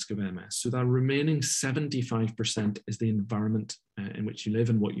individual's risk of MS. So that remaining 75% is the environment in which you live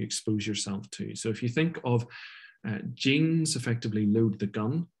and what you expose yourself to. So if you think of genes effectively load the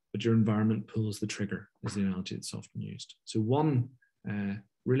gun, but your environment pulls the trigger, is the analogy that's often used. So one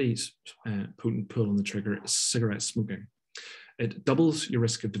really potent pull on the trigger is cigarette smoking. It doubles your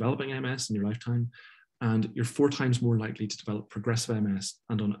risk of developing MS in your lifetime, and you're 4 times more likely to develop progressive MS,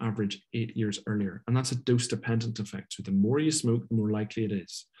 and on average 8 years earlier. And that's a dose-dependent effect. So the more you smoke, the more likely it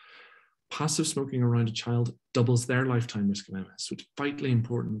is. Passive smoking around a child doubles their lifetime risk of MS. So it's vitally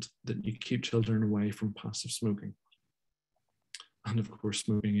important that you keep children away from passive smoking. And of course,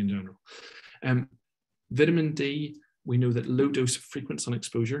 smoking in general. Vitamin D, we know that low dose frequent sun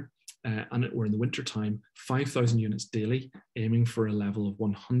exposure, or in the winter time, 5,000 units daily, aiming for a level of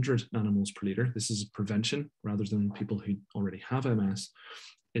 100 nanomoles per liter. This is prevention rather than people who already have MS,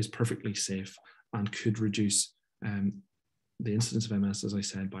 is perfectly safe and could reduce the incidence of MS, as I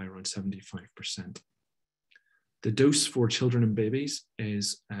said, by around 75%. The dose for children and babies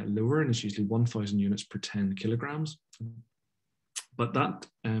is lower and is usually 1,000 units per 10 kilograms. But that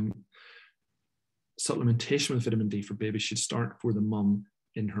supplementation with vitamin D for babies should start for the mum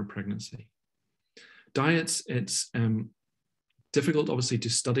in her pregnancy. Diets, it's difficult obviously to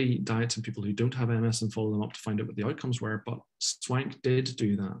study diets in people who don't have MS and follow them up to find out what the outcomes were, but Swank did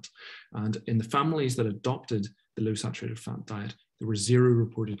do that. And in the families that adopted the low saturated fat diet, there were 0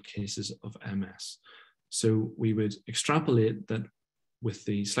 reported cases of MS. So we would extrapolate that with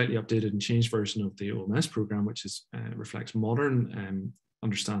the slightly updated and changed version of the OMS program, which is, reflects modern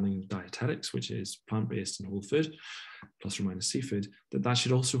understanding of dietetics, which is plant-based and whole food, plus or minus seafood, that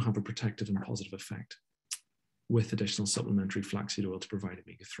should also have a protective and positive effect with additional supplementary flaxseed oil to provide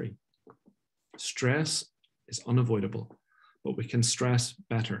omega-3. Stress is unavoidable, but we can stress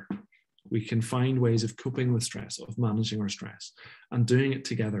better. We can find ways of coping with stress, of managing our stress, and doing it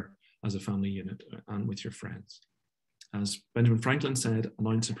together as a family unit and with your friends. As Benjamin Franklin said, an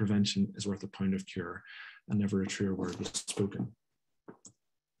ounce of prevention is worth a pound of cure, and never a truer word was spoken.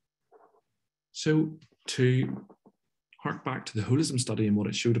 So to hark back to the holism study and what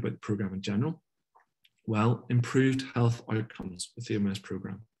it showed about the program in general, well, improved health outcomes with the OMS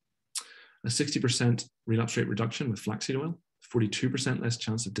program. A 60% relapse rate reduction with flaxseed oil, 42% less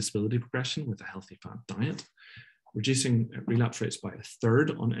chance of disability progression with a healthy fat diet, reducing relapse rates by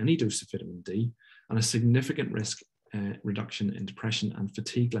 1/3 on any dose of vitamin D, and a significant risk reduction in depression and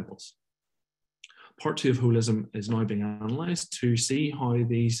fatigue levels. Part 2 of holism is now being analysed to see how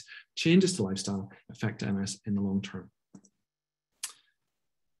these changes to lifestyle affect MS in the long term.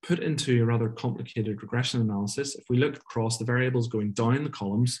 put into a rather complicated regression analysis, if we look across the variables going down the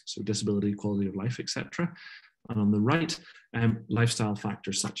columns, so disability, quality of life, etc., and on the right, lifestyle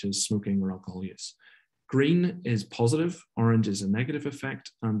factors such as smoking or alcohol use. Green is positive, orange is a negative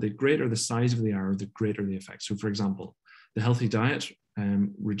effect, and the greater the size of the arrow, the greater the effect. So for example, the healthy diet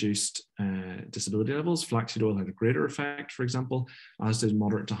reduced disability levels. Flaxseed oil had a greater effect, for example, as did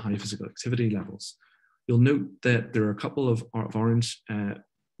moderate to high physical activity levels. You'll note that there are a couple of orange.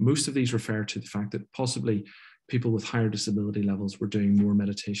 Most of these refer to the fact that possibly people with higher disability levels were doing more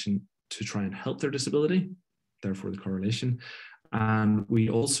meditation to try and help their disability, therefore the correlation. And we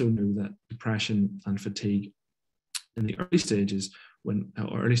also know that depression and fatigue in the early stages, of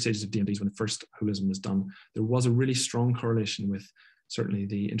DMDs, when the first holism was done, there was a really strong correlation with certainly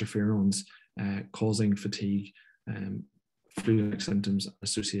the interferons causing fatigue, flu-like symptoms,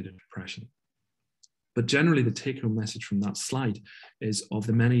 associated depression. But generally, the take-home message from that slide is of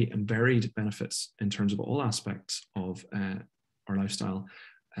the many and varied benefits in terms of all aspects of our lifestyle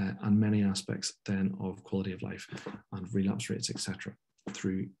and many aspects then of quality of life and relapse rates, etc.,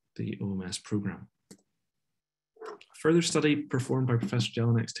 through the OMS program. A further study performed by Professor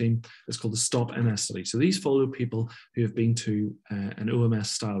Jelinek's team is called the Stop MS study. So these follow people who have been to an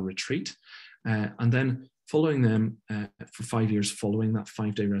OMS-style retreat and then following them for 5 years following that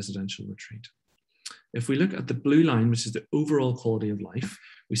 5-day residential retreat. If we look at the blue line, which is the overall quality of life,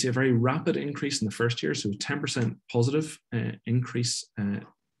 we see a very rapid increase in the first year, so a 10% positive increase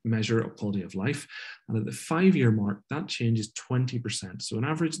measure of quality of life. And at the 5-year mark, that changes 20%. So on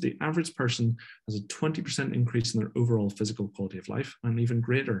average, the average person has a 20% increase in their overall physical quality of life, and even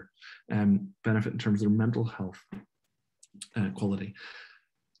greater benefit in terms of their mental health quality.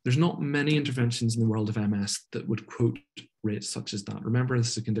 There's not many interventions in the world of MS that would quote rates such as that. Remember, this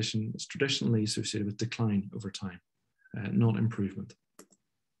is a condition that's traditionally associated with decline over time, not improvement.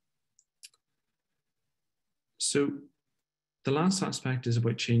 So the last aspect is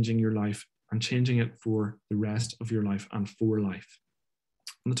about changing your life and changing it for the rest of your life and for life.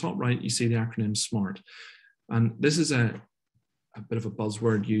 On the top right, you see the acronym SMART. And this is a bit of a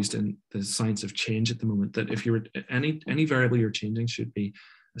buzzword used in the science of change at the moment, that if you're any variable you're changing should be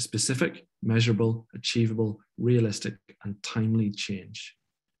a specific, measurable, achievable, realistic, and timely change.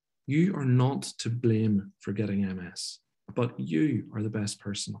 You are not to blame for getting MS, but you are the best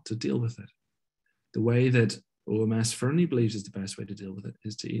person to deal with it. The way that OMS firmly believes is the best way to deal with it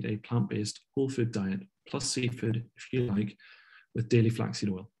is to eat a plant-based whole food diet plus seafood, if you like, with daily flaxseed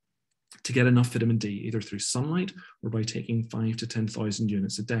oil to get enough vitamin D, either through sunlight or by taking 5,000 to 10,000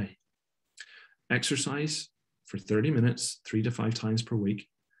 units a day. Exercise for 30 minutes, 3 to 5 times per week.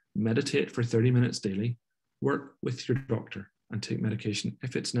 Meditate for 30 minutes daily, work with your doctor and take medication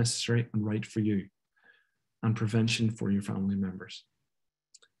if it's necessary and right for you, and prevention for your family members.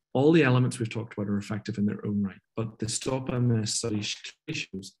 All the elements we've talked about are effective in their own right, but the Stop MS study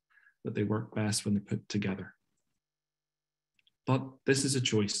shows that they work best when they're put together. But this is a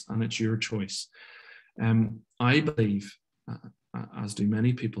choice, and it's your choice. I believe, as do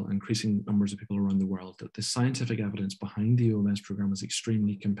many people, increasing numbers of people around the world, that the scientific evidence behind the OMS program is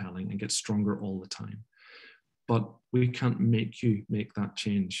extremely compelling and gets stronger all the time. But we can't make you make that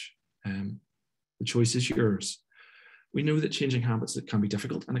change. The choice is yours. We know that changing habits, it can be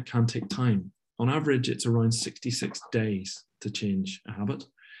difficult and it can take time. On average, it's around 66 days to change a habit.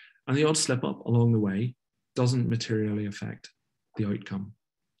 And the odd slip up along the way doesn't materially affect the outcome,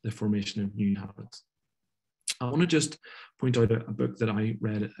 the formation of new habits. I want to just point out a book that I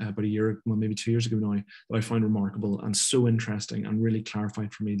read about a year, well, maybe 2 years ago now, that I found remarkable and so interesting and really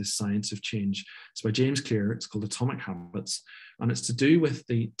clarified for me the science of change. It's by James Clear. It's called Atomic Habits. And it's to do with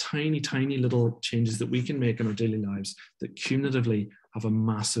the tiny, tiny little changes that we can make in our daily lives that cumulatively have a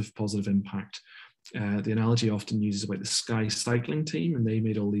massive positive impact. The analogy often uses about the Sky cycling team, and they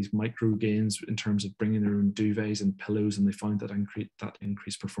made all these micro gains in terms of bringing their own duvets and pillows, and they found that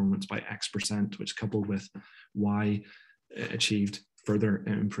increased performance by X%, which coupled with Y achieved further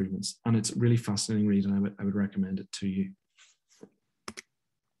improvements. And it's a really fascinating read, and I would recommend it to you.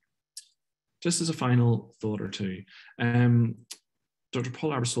 Just as a final thought or two, Dr.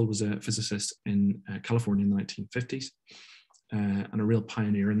 Paul Ebersole was a physicist in California in the 1950s. And a real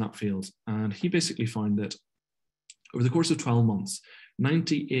pioneer in that field. And he basically found that over the course of 12 months,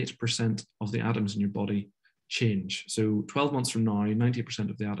 98% of the atoms in your body change. So 12 months from now, 90%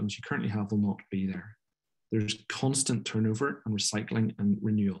 of the atoms you currently have will not be there. There's constant turnover and recycling and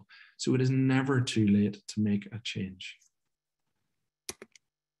renewal. So it is never too late to make a change.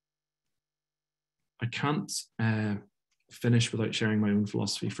 I can't finish without sharing my own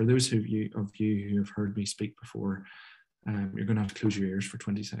philosophy. For those of you who have heard me speak before, you're going to have to close your ears for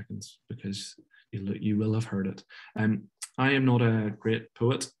 20 seconds because you will have heard it. I am not a great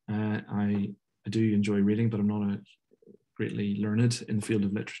poet. I do enjoy reading, but I'm not greatly learned in the field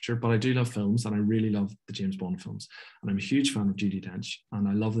of literature, but I do love films, and I really love the James Bond films. And I'm a huge fan of Judi Dench, and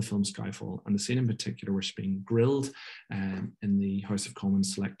I love the film Skyfall, and the scene in particular where she's being grilled in the House of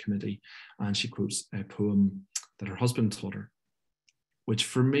Commons Select Committee, and she quotes a poem that her husband taught her, which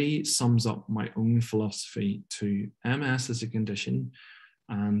for me sums up my own philosophy to MS as a condition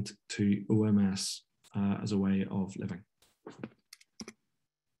and to OMS as a way of living.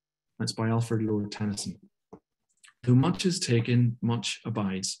 That's by Alfred Lord Tennyson. Though much is taken, much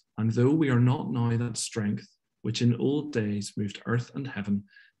abides, and though we are not now that strength which in old days moved earth and heaven,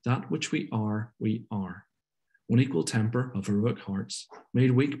 that which we are, one equal temper of heroic hearts,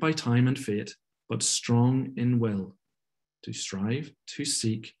 made weak by time and fate, but strong in will, to strive, to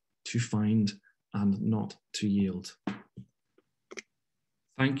seek, to find, and not to yield.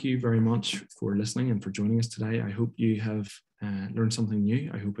 Thank you very much for listening and for joining us today. I hope you have learned something new.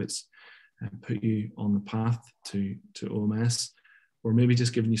 I hope it's put you on the path to OMS, or maybe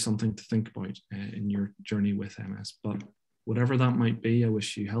just given you something to think about in your journey with MS. But whatever that might be, I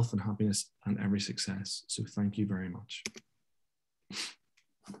wish you health and happiness and every success. So thank you very much.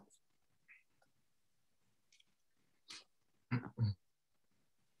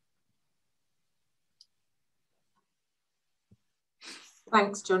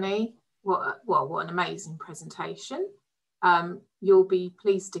 Thanks, Johnny. What an amazing presentation. You'll be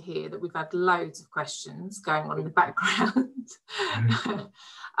pleased to hear that we've had loads of questions going on in the background.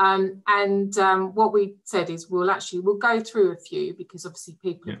 What we said is we'll go through a few, because obviously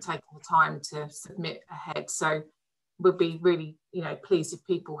people have taken the time to submit ahead. So we'll be really, pleased if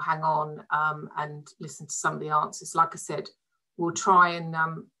people hang on and listen to some of the answers. Like I said, we'll try and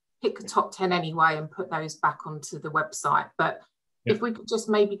pick a top 10 anyway and put those back onto the website. But if we could just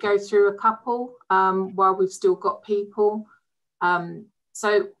maybe go through a couple while we've still got people.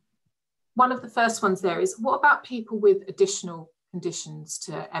 So one of the first ones there is, what about people with additional conditions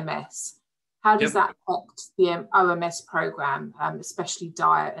to MS? How does that affect the OMS program, especially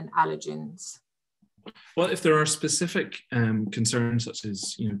diet and allergens? Well, if there are specific concerns such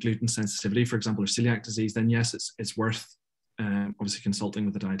as gluten sensitivity, for example, or celiac disease, then yes, it's worth obviously consulting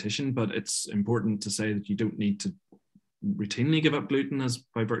with a dietitian. But it's important to say that you don't need to routinely give up gluten as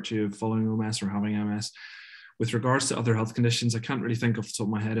by virtue of following OMS or having MS. With regards to other health conditions, I can't really think off the top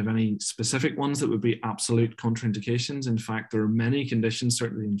of my head of any specific ones that would be absolute contraindications. In fact, there are many conditions,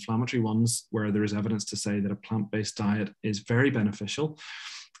 certainly inflammatory ones, where there is evidence to say that a plant-based diet is very beneficial.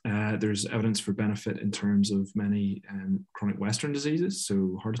 There's evidence for benefit in terms of many chronic Western diseases,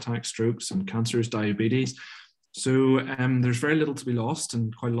 so heart attacks, strokes, and cancers, diabetes. So there's very little to be lost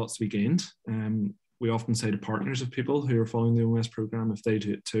and quite a lot to be gained. We often say to partners of people who are following the OMS program, if they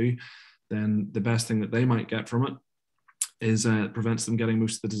do it too, then the best thing that they might get from it is prevents them getting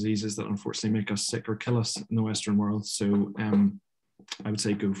most of the diseases that unfortunately make us sick or kill us in the Western world. So I would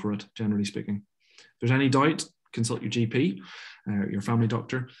say go for it, generally speaking. If there's any doubt, consult your GP, your family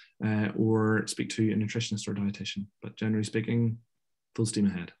doctor, or speak to a nutritionist or dietitian. But generally speaking, full steam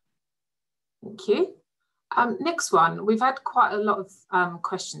ahead. Thank you. Next one, we've had quite a lot of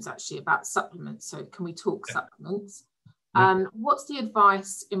questions actually about supplements. So can we talk supplements? What's the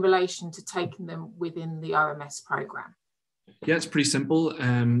advice in relation to taking them within the OMS program? Yeah, it's pretty simple.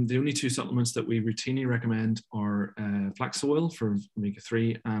 The only two supplements that we routinely recommend are flax oil for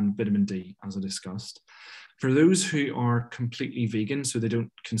omega-3 and vitamin D, as I discussed. For those who are completely vegan, so they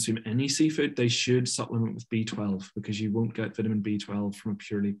don't consume any seafood, they should supplement with B12, because you won't get vitamin B12 from a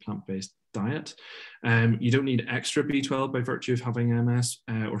purely plant-based diet. You don't need extra B12 by virtue of having MS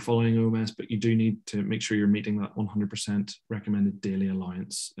or following OMS, but you do need to make sure you're meeting that 100% recommended daily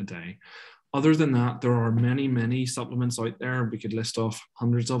allowance a day. Other than that, there are many, many supplements out there. We could list off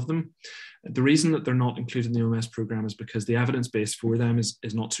hundreds of them. The reason that they're not included in the OMS program is because the evidence base for them is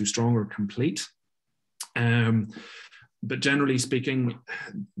not too strong or complete. But generally speaking,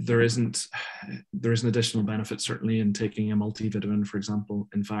 there is an additional benefit certainly in taking a multivitamin, for example.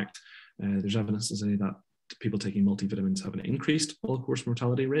 In fact, there's evidence to say that people taking multivitamins have an increased all-cause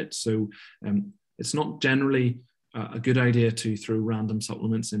mortality rate. So it's not generally a good idea to throw random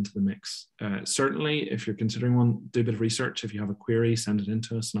supplements into the mix. Certainly, if you're considering one, do a bit of research. If you have a query, send it in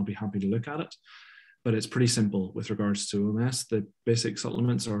to us and I'll be happy to look at it. But it's pretty simple with regards to OMS. The basic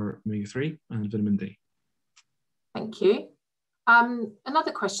supplements are omega-3 and vitamin D. Thank you.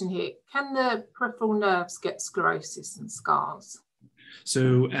 Another question here. Can the peripheral nerves get sclerosis and scars?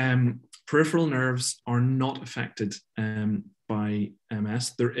 So peripheral nerves are not affected by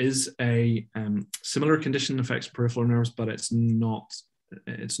MS. There is a similar condition that affects peripheral nerves, but it's not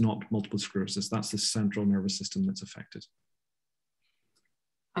multiple sclerosis. That's the central nervous system that's affected.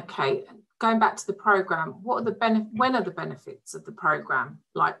 Okay, going back to the program, when are the benefits of the program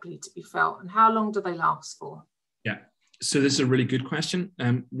likely to be felt, and how long do they last for? Yeah, so this is a really good question.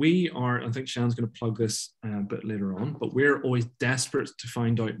 I think Shannon's going to plug this a bit later on, but we're always desperate to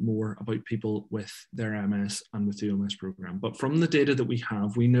find out more about people with their MS and with the OMS program. But from the data that we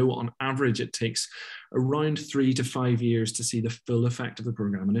have, we know on average it takes around 3 to 5 years to see the full effect of the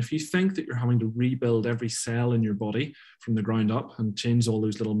program. And if you think that you're having to rebuild every cell in your body from the ground up and change all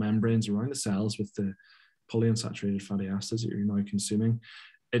those little membranes around the cells with the polyunsaturated fatty acids that you're now consuming,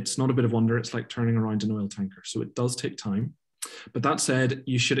 it's not a bit of wonder. It's like turning around an oil tanker. So it does take time. But that said,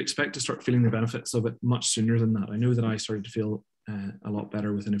 you should expect to start feeling the benefits of it much sooner than that. I know that I started to feel a lot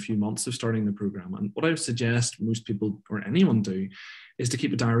better within a few months of starting the program. And what I would suggest most people or anyone do is to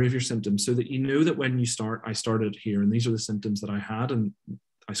keep a diary of your symptoms so that you know that when you start, I started here and these are the symptoms that I had, and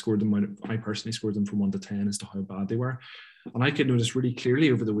I scored them out. I personally scored them from 1 to 10 as to how bad they were. And I could notice really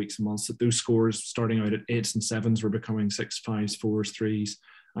clearly over the weeks and months that those scores starting out at 8s and 7s were becoming 6s, 5s, 4s, 3s,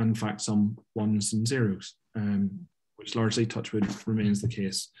 and in fact some 1s and 0s, which largely, touch wood, remains the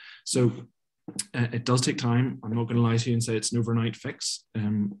case. So it does take time. I'm not going to lie to you and say it's an overnight fix.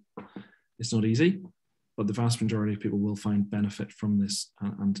 It's not easy, but the vast majority of people will find benefit from this,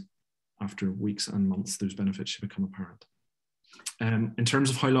 and after weeks and months, those benefits should become apparent. In terms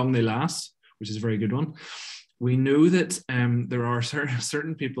of how long they last, which is a very good one, we know that there are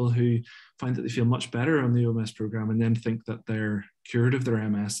certain people who find that they feel much better on the OMS program and then think that they're cured of their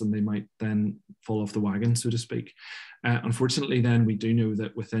MS and they might then fall off the wagon, so to speak. Unfortunately, then we do know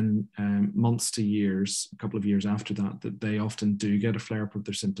that within months to years, a couple of years after that, that they often do get a flare-up of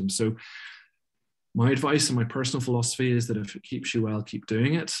their symptoms. So my advice and my personal philosophy is that if it keeps you well, keep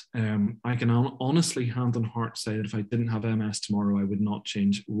doing it. I can honestly, hand on heart, say that if I didn't have MS tomorrow, I would not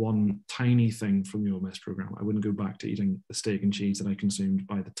change one tiny thing from the OMS program. I wouldn't go back to eating the steak and cheese that I consumed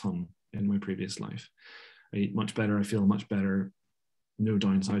by the ton in my previous life. I eat much better. I feel much better. No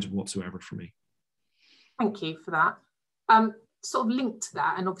downsides whatsoever for me. Thank you for that. Sort of linked to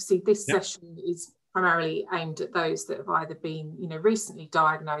that, and obviously this session is primarily aimed at those that have either been, recently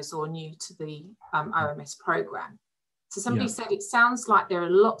diagnosed or new to the OMS program. So somebody said it sounds like there are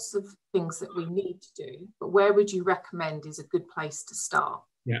lots of things that we need to do, but where would you recommend is a good place to start?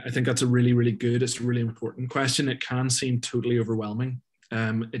 Yeah, I think that's a really, really good, it's a really important question. It can seem totally overwhelming.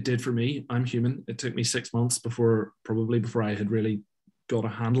 It did for me. I'm human. It took me 6 months before I had really got a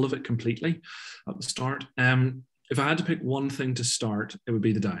handle of it completely at the start. If I had to pick one thing to start, it would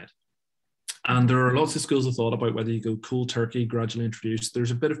be the diet. And there are lots of schools of thought about whether you go cold turkey, gradually introduced. There's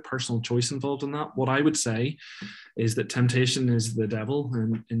a bit of personal choice involved in that. What I would say is that temptation is the devil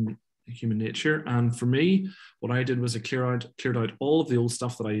in human nature. And for me, what I did was I cleared out all of the old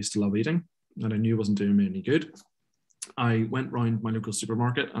stuff that I used to love eating that I knew wasn't doing me any good. I went round my local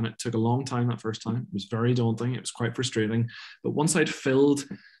supermarket, and it took a long time that first time. It was very daunting. It was quite frustrating. But once I'd filled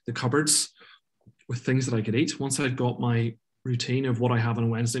the cupboards with things that I could eat, once I'd got my routine of what I have on a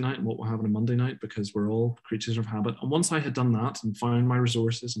Wednesday night and what we'll have on a Monday night, because we're all creatures of habit. And once I had done that and found my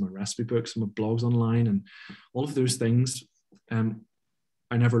resources and my recipe books and my blogs online and all of those things,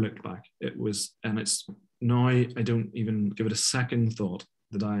 I never looked back. It's now I don't even give it a second thought.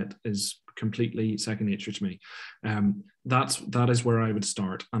 The diet is completely second nature to me. That is where I would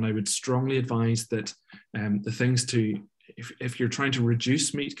start. And I would strongly advise that the things to, if you're trying to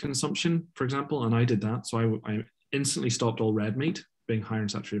reduce meat consumption, for example, and I did that. So I instantly stopped all red meat, being higher in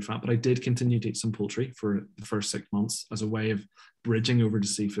saturated fat, but I did continue to eat some poultry for the first 6 months as a way of bridging over to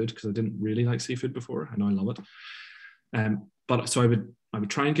seafood, because I didn't really like seafood before. I now love it. But so I would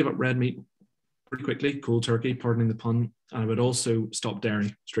try and give up red meat pretty quickly, cold turkey, pardoning the pun, and I would also stop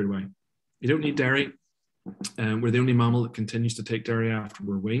dairy straight away. You don't need dairy. We're the only mammal that continues to take dairy after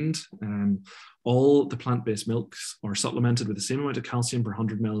we're weaned. All the plant-based milks are supplemented with the same amount of calcium per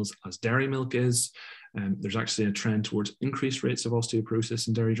 100 mils as dairy milk is. There's actually a trend towards increased rates of osteoporosis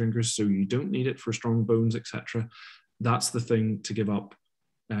in dairy drinkers, so you don't need it for strong bones, etc. That's the thing to give up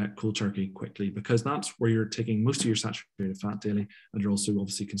cold turkey quickly, because that's where you're taking most of your saturated fat daily, and you're also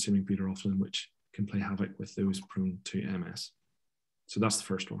obviously consuming beta-often, which can play havoc with those prone to MS. So that's the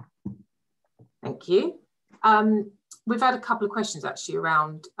first one. Thank you. We've had a couple of questions actually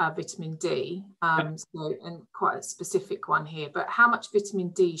around vitamin D, so, and quite a specific one here, but how much vitamin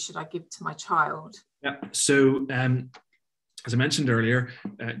D should I give to my child? Yeah, so as I mentioned earlier,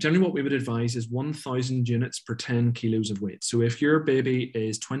 generally what we would advise is 1,000 units per 10 kilos of weight. So if your baby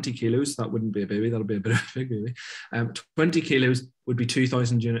is 20 kilos, that wouldn't be a baby, that'll be a bit of a big baby. 20 kilos would be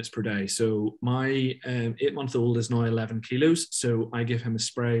 2,000 units per day. So my 8-month-old is now 11 kilos. So I give him a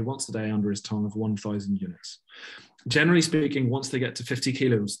spray once a day under his tongue of 1,000 units. Generally speaking, once they get to 50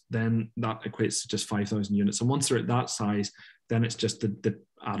 kilos, then that equates to just 5,000 units. And once they're at that size, then it's just the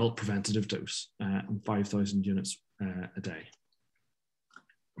adult preventative dose, and 5,000 units a day.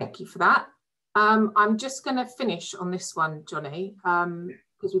 Thank you for that. I'm just going to finish on this one, Johnny,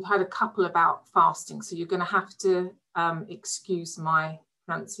 because we've had a couple about fasting. So you're going to have to excuse my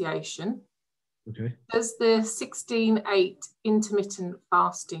pronunciation. Okay. Does the 16-8 intermittent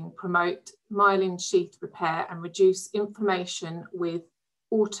fasting promote myelin sheath repair and reduce inflammation with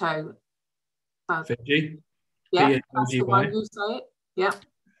auto? Fiji? Yeah, that's the one you say it. Yeah.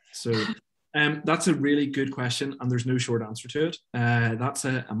 So that's a really good question, and there's no short answer to it. That's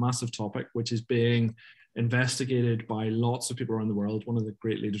a massive topic which is being investigated by lots of people around the world. One of the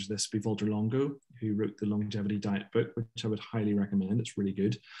great leaders of this would be Walter Longo, who wrote the Longevity Diet book, which I would highly recommend. It's really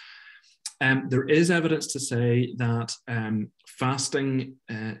good. There is evidence to say that fasting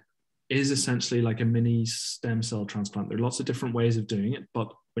is essentially like a mini stem cell transplant. There are lots of different ways of doing it,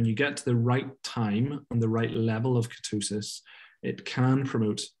 but when you get to the right time and the right level of ketosis, it can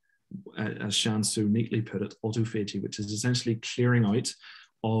promote, as Shan so neatly put it, autophagy, which is essentially clearing out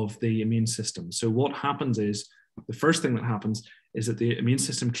of the immune system. So what happens is, the first thing that happens is that the immune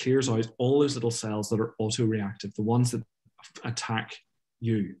system clears out all those little cells that are autoreactive, the ones that attack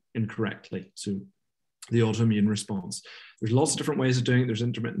you incorrectly. So the autoimmune response. There's lots of different ways of doing it. There's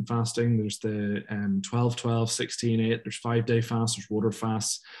intermittent fasting, there's the 12-12, 16-8, there's 5-day fasts, there's water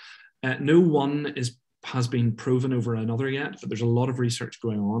fasts. No one has been proven over another yet, but there's a lot of research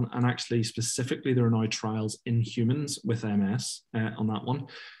going on. And actually, specifically, there are now trials in humans with MS on that one.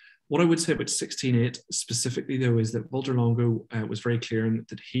 What I would say about 16-8 specifically, though, is that Walter Longo was very clear in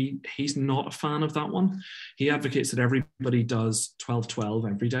that he's not a fan of that one. He advocates that everybody does 12-12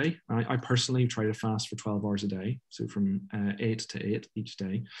 every day. I personally try to fast for 12 hours a day, so from 8 to 8 each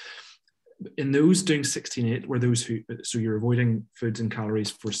day. In those doing 16-8, where those who, so you're avoiding foods and calories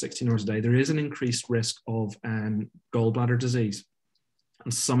for 16 hours a day, there is an increased risk of gallbladder disease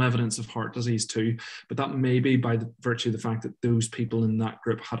and some evidence of heart disease too. But that may be by the virtue of the fact that those people in that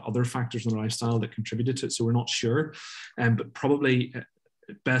group had other factors in their lifestyle that contributed to it. So we're not sure, but probably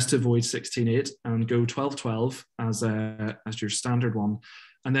best to avoid 16-8 and go 12-12 as your standard one.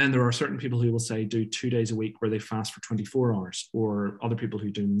 And then there are certain people who will say do 2 days a week where they fast for 24 hours, or other people who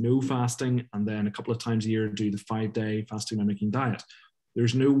do no fasting and then a couple of times a year do the 5-day fasting mimicking diet.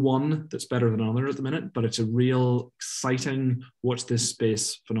 There's no one that's better than another at the minute, but it's a real exciting watch this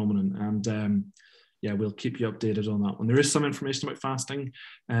space phenomenon. And yeah, we'll keep you updated on that one. There is some information about fasting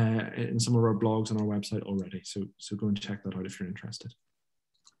in some of our blogs on our website already. So go and check that out if you're interested.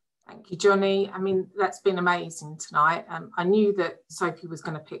 Thank you, Johnny. I mean, that's been amazing tonight. I knew that Sophie was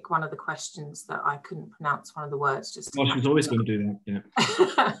going to pick one of the questions that I couldn't pronounce one of the words. Well, she was always going to do that, yeah.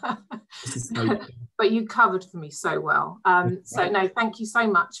 But you covered for me so well. So no, thank you so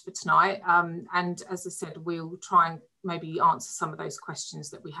much for tonight. And as I said, we'll try and maybe answer some of those questions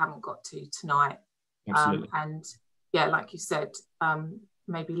that we haven't got to tonight. Absolutely. And yeah, like you said,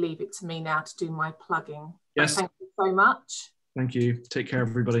 maybe leave it to me now to do my plugging. Yes. But thank you so much. Thank you. Take care,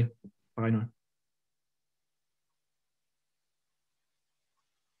 everybody. Bye now.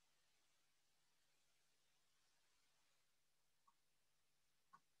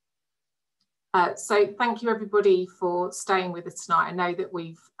 So thank you, everybody, for staying with us tonight. I know that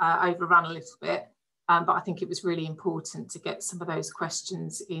we've overrun a little bit, but I think it was really important to get some of those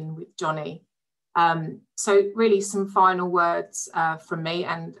questions in with Johnny. So really some final words from me,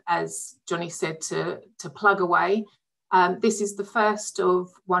 and as Johnny said, to plug away. This is the first of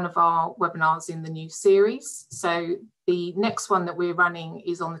one of our webinars in the new series. So the next one that we're running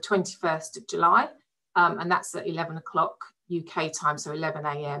is on the 21st of July, and that's at 11 o'clock UK time, so 11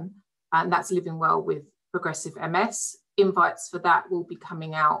 AM. And that's Living Well with Progressive MS. Invites for that will be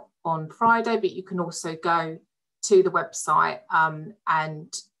coming out on Friday, but you can also go to the website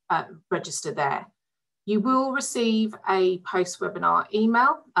and register there. You will receive a post-webinar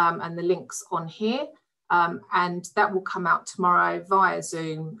email and the links on here. And that will come out tomorrow via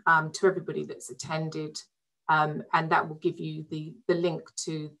Zoom to everybody that's attended. And that will give you the link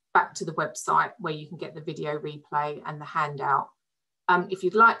back to the website where you can get the video replay and the handout. If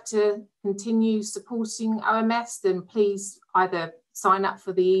you'd like to continue supporting OMS, then please either sign up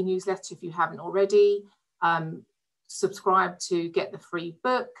for the e-newsletter if you haven't already, subscribe to get the free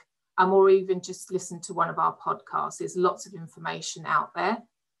book, or even just listen to one of our podcasts. There's lots of information out there.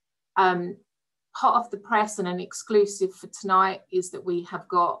 Hot off the press and an exclusive for tonight is that we have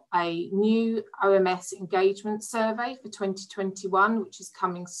got a new OMS engagement survey for 2021, which is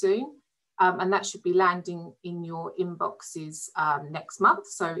coming soon. And that should be landing in your inboxes next month,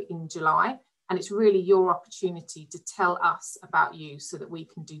 so in July. And it's really your opportunity to tell us about you so that we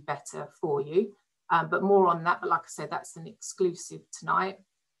can do better for you. But more on that, but like I said, that's an exclusive tonight.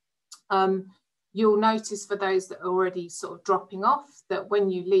 You'll notice for those that are already sort of dropping off that when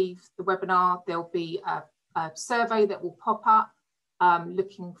you leave the webinar, there'll be a survey that will pop up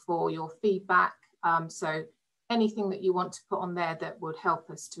looking for your feedback. So anything that you want to put on there that would help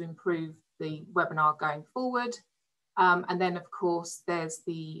us to improve the webinar going forward. And then of course, there's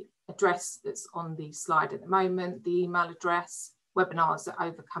the address that's on the slide at the moment, the email address,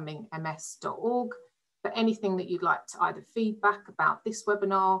 webinars@overcomingms.org. For anything that you'd like to either feedback about this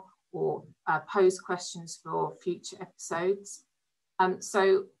webinar or pose questions for future episodes.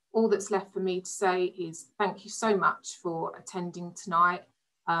 So all that's left for me to say is thank you so much for attending tonight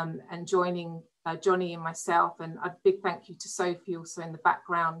and joining Johnny and myself, and a big thank you to Sophie also in the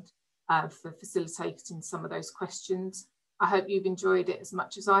background for facilitating some of those questions. I hope you've enjoyed it as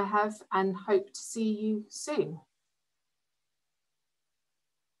much as I have and hope to see you soon.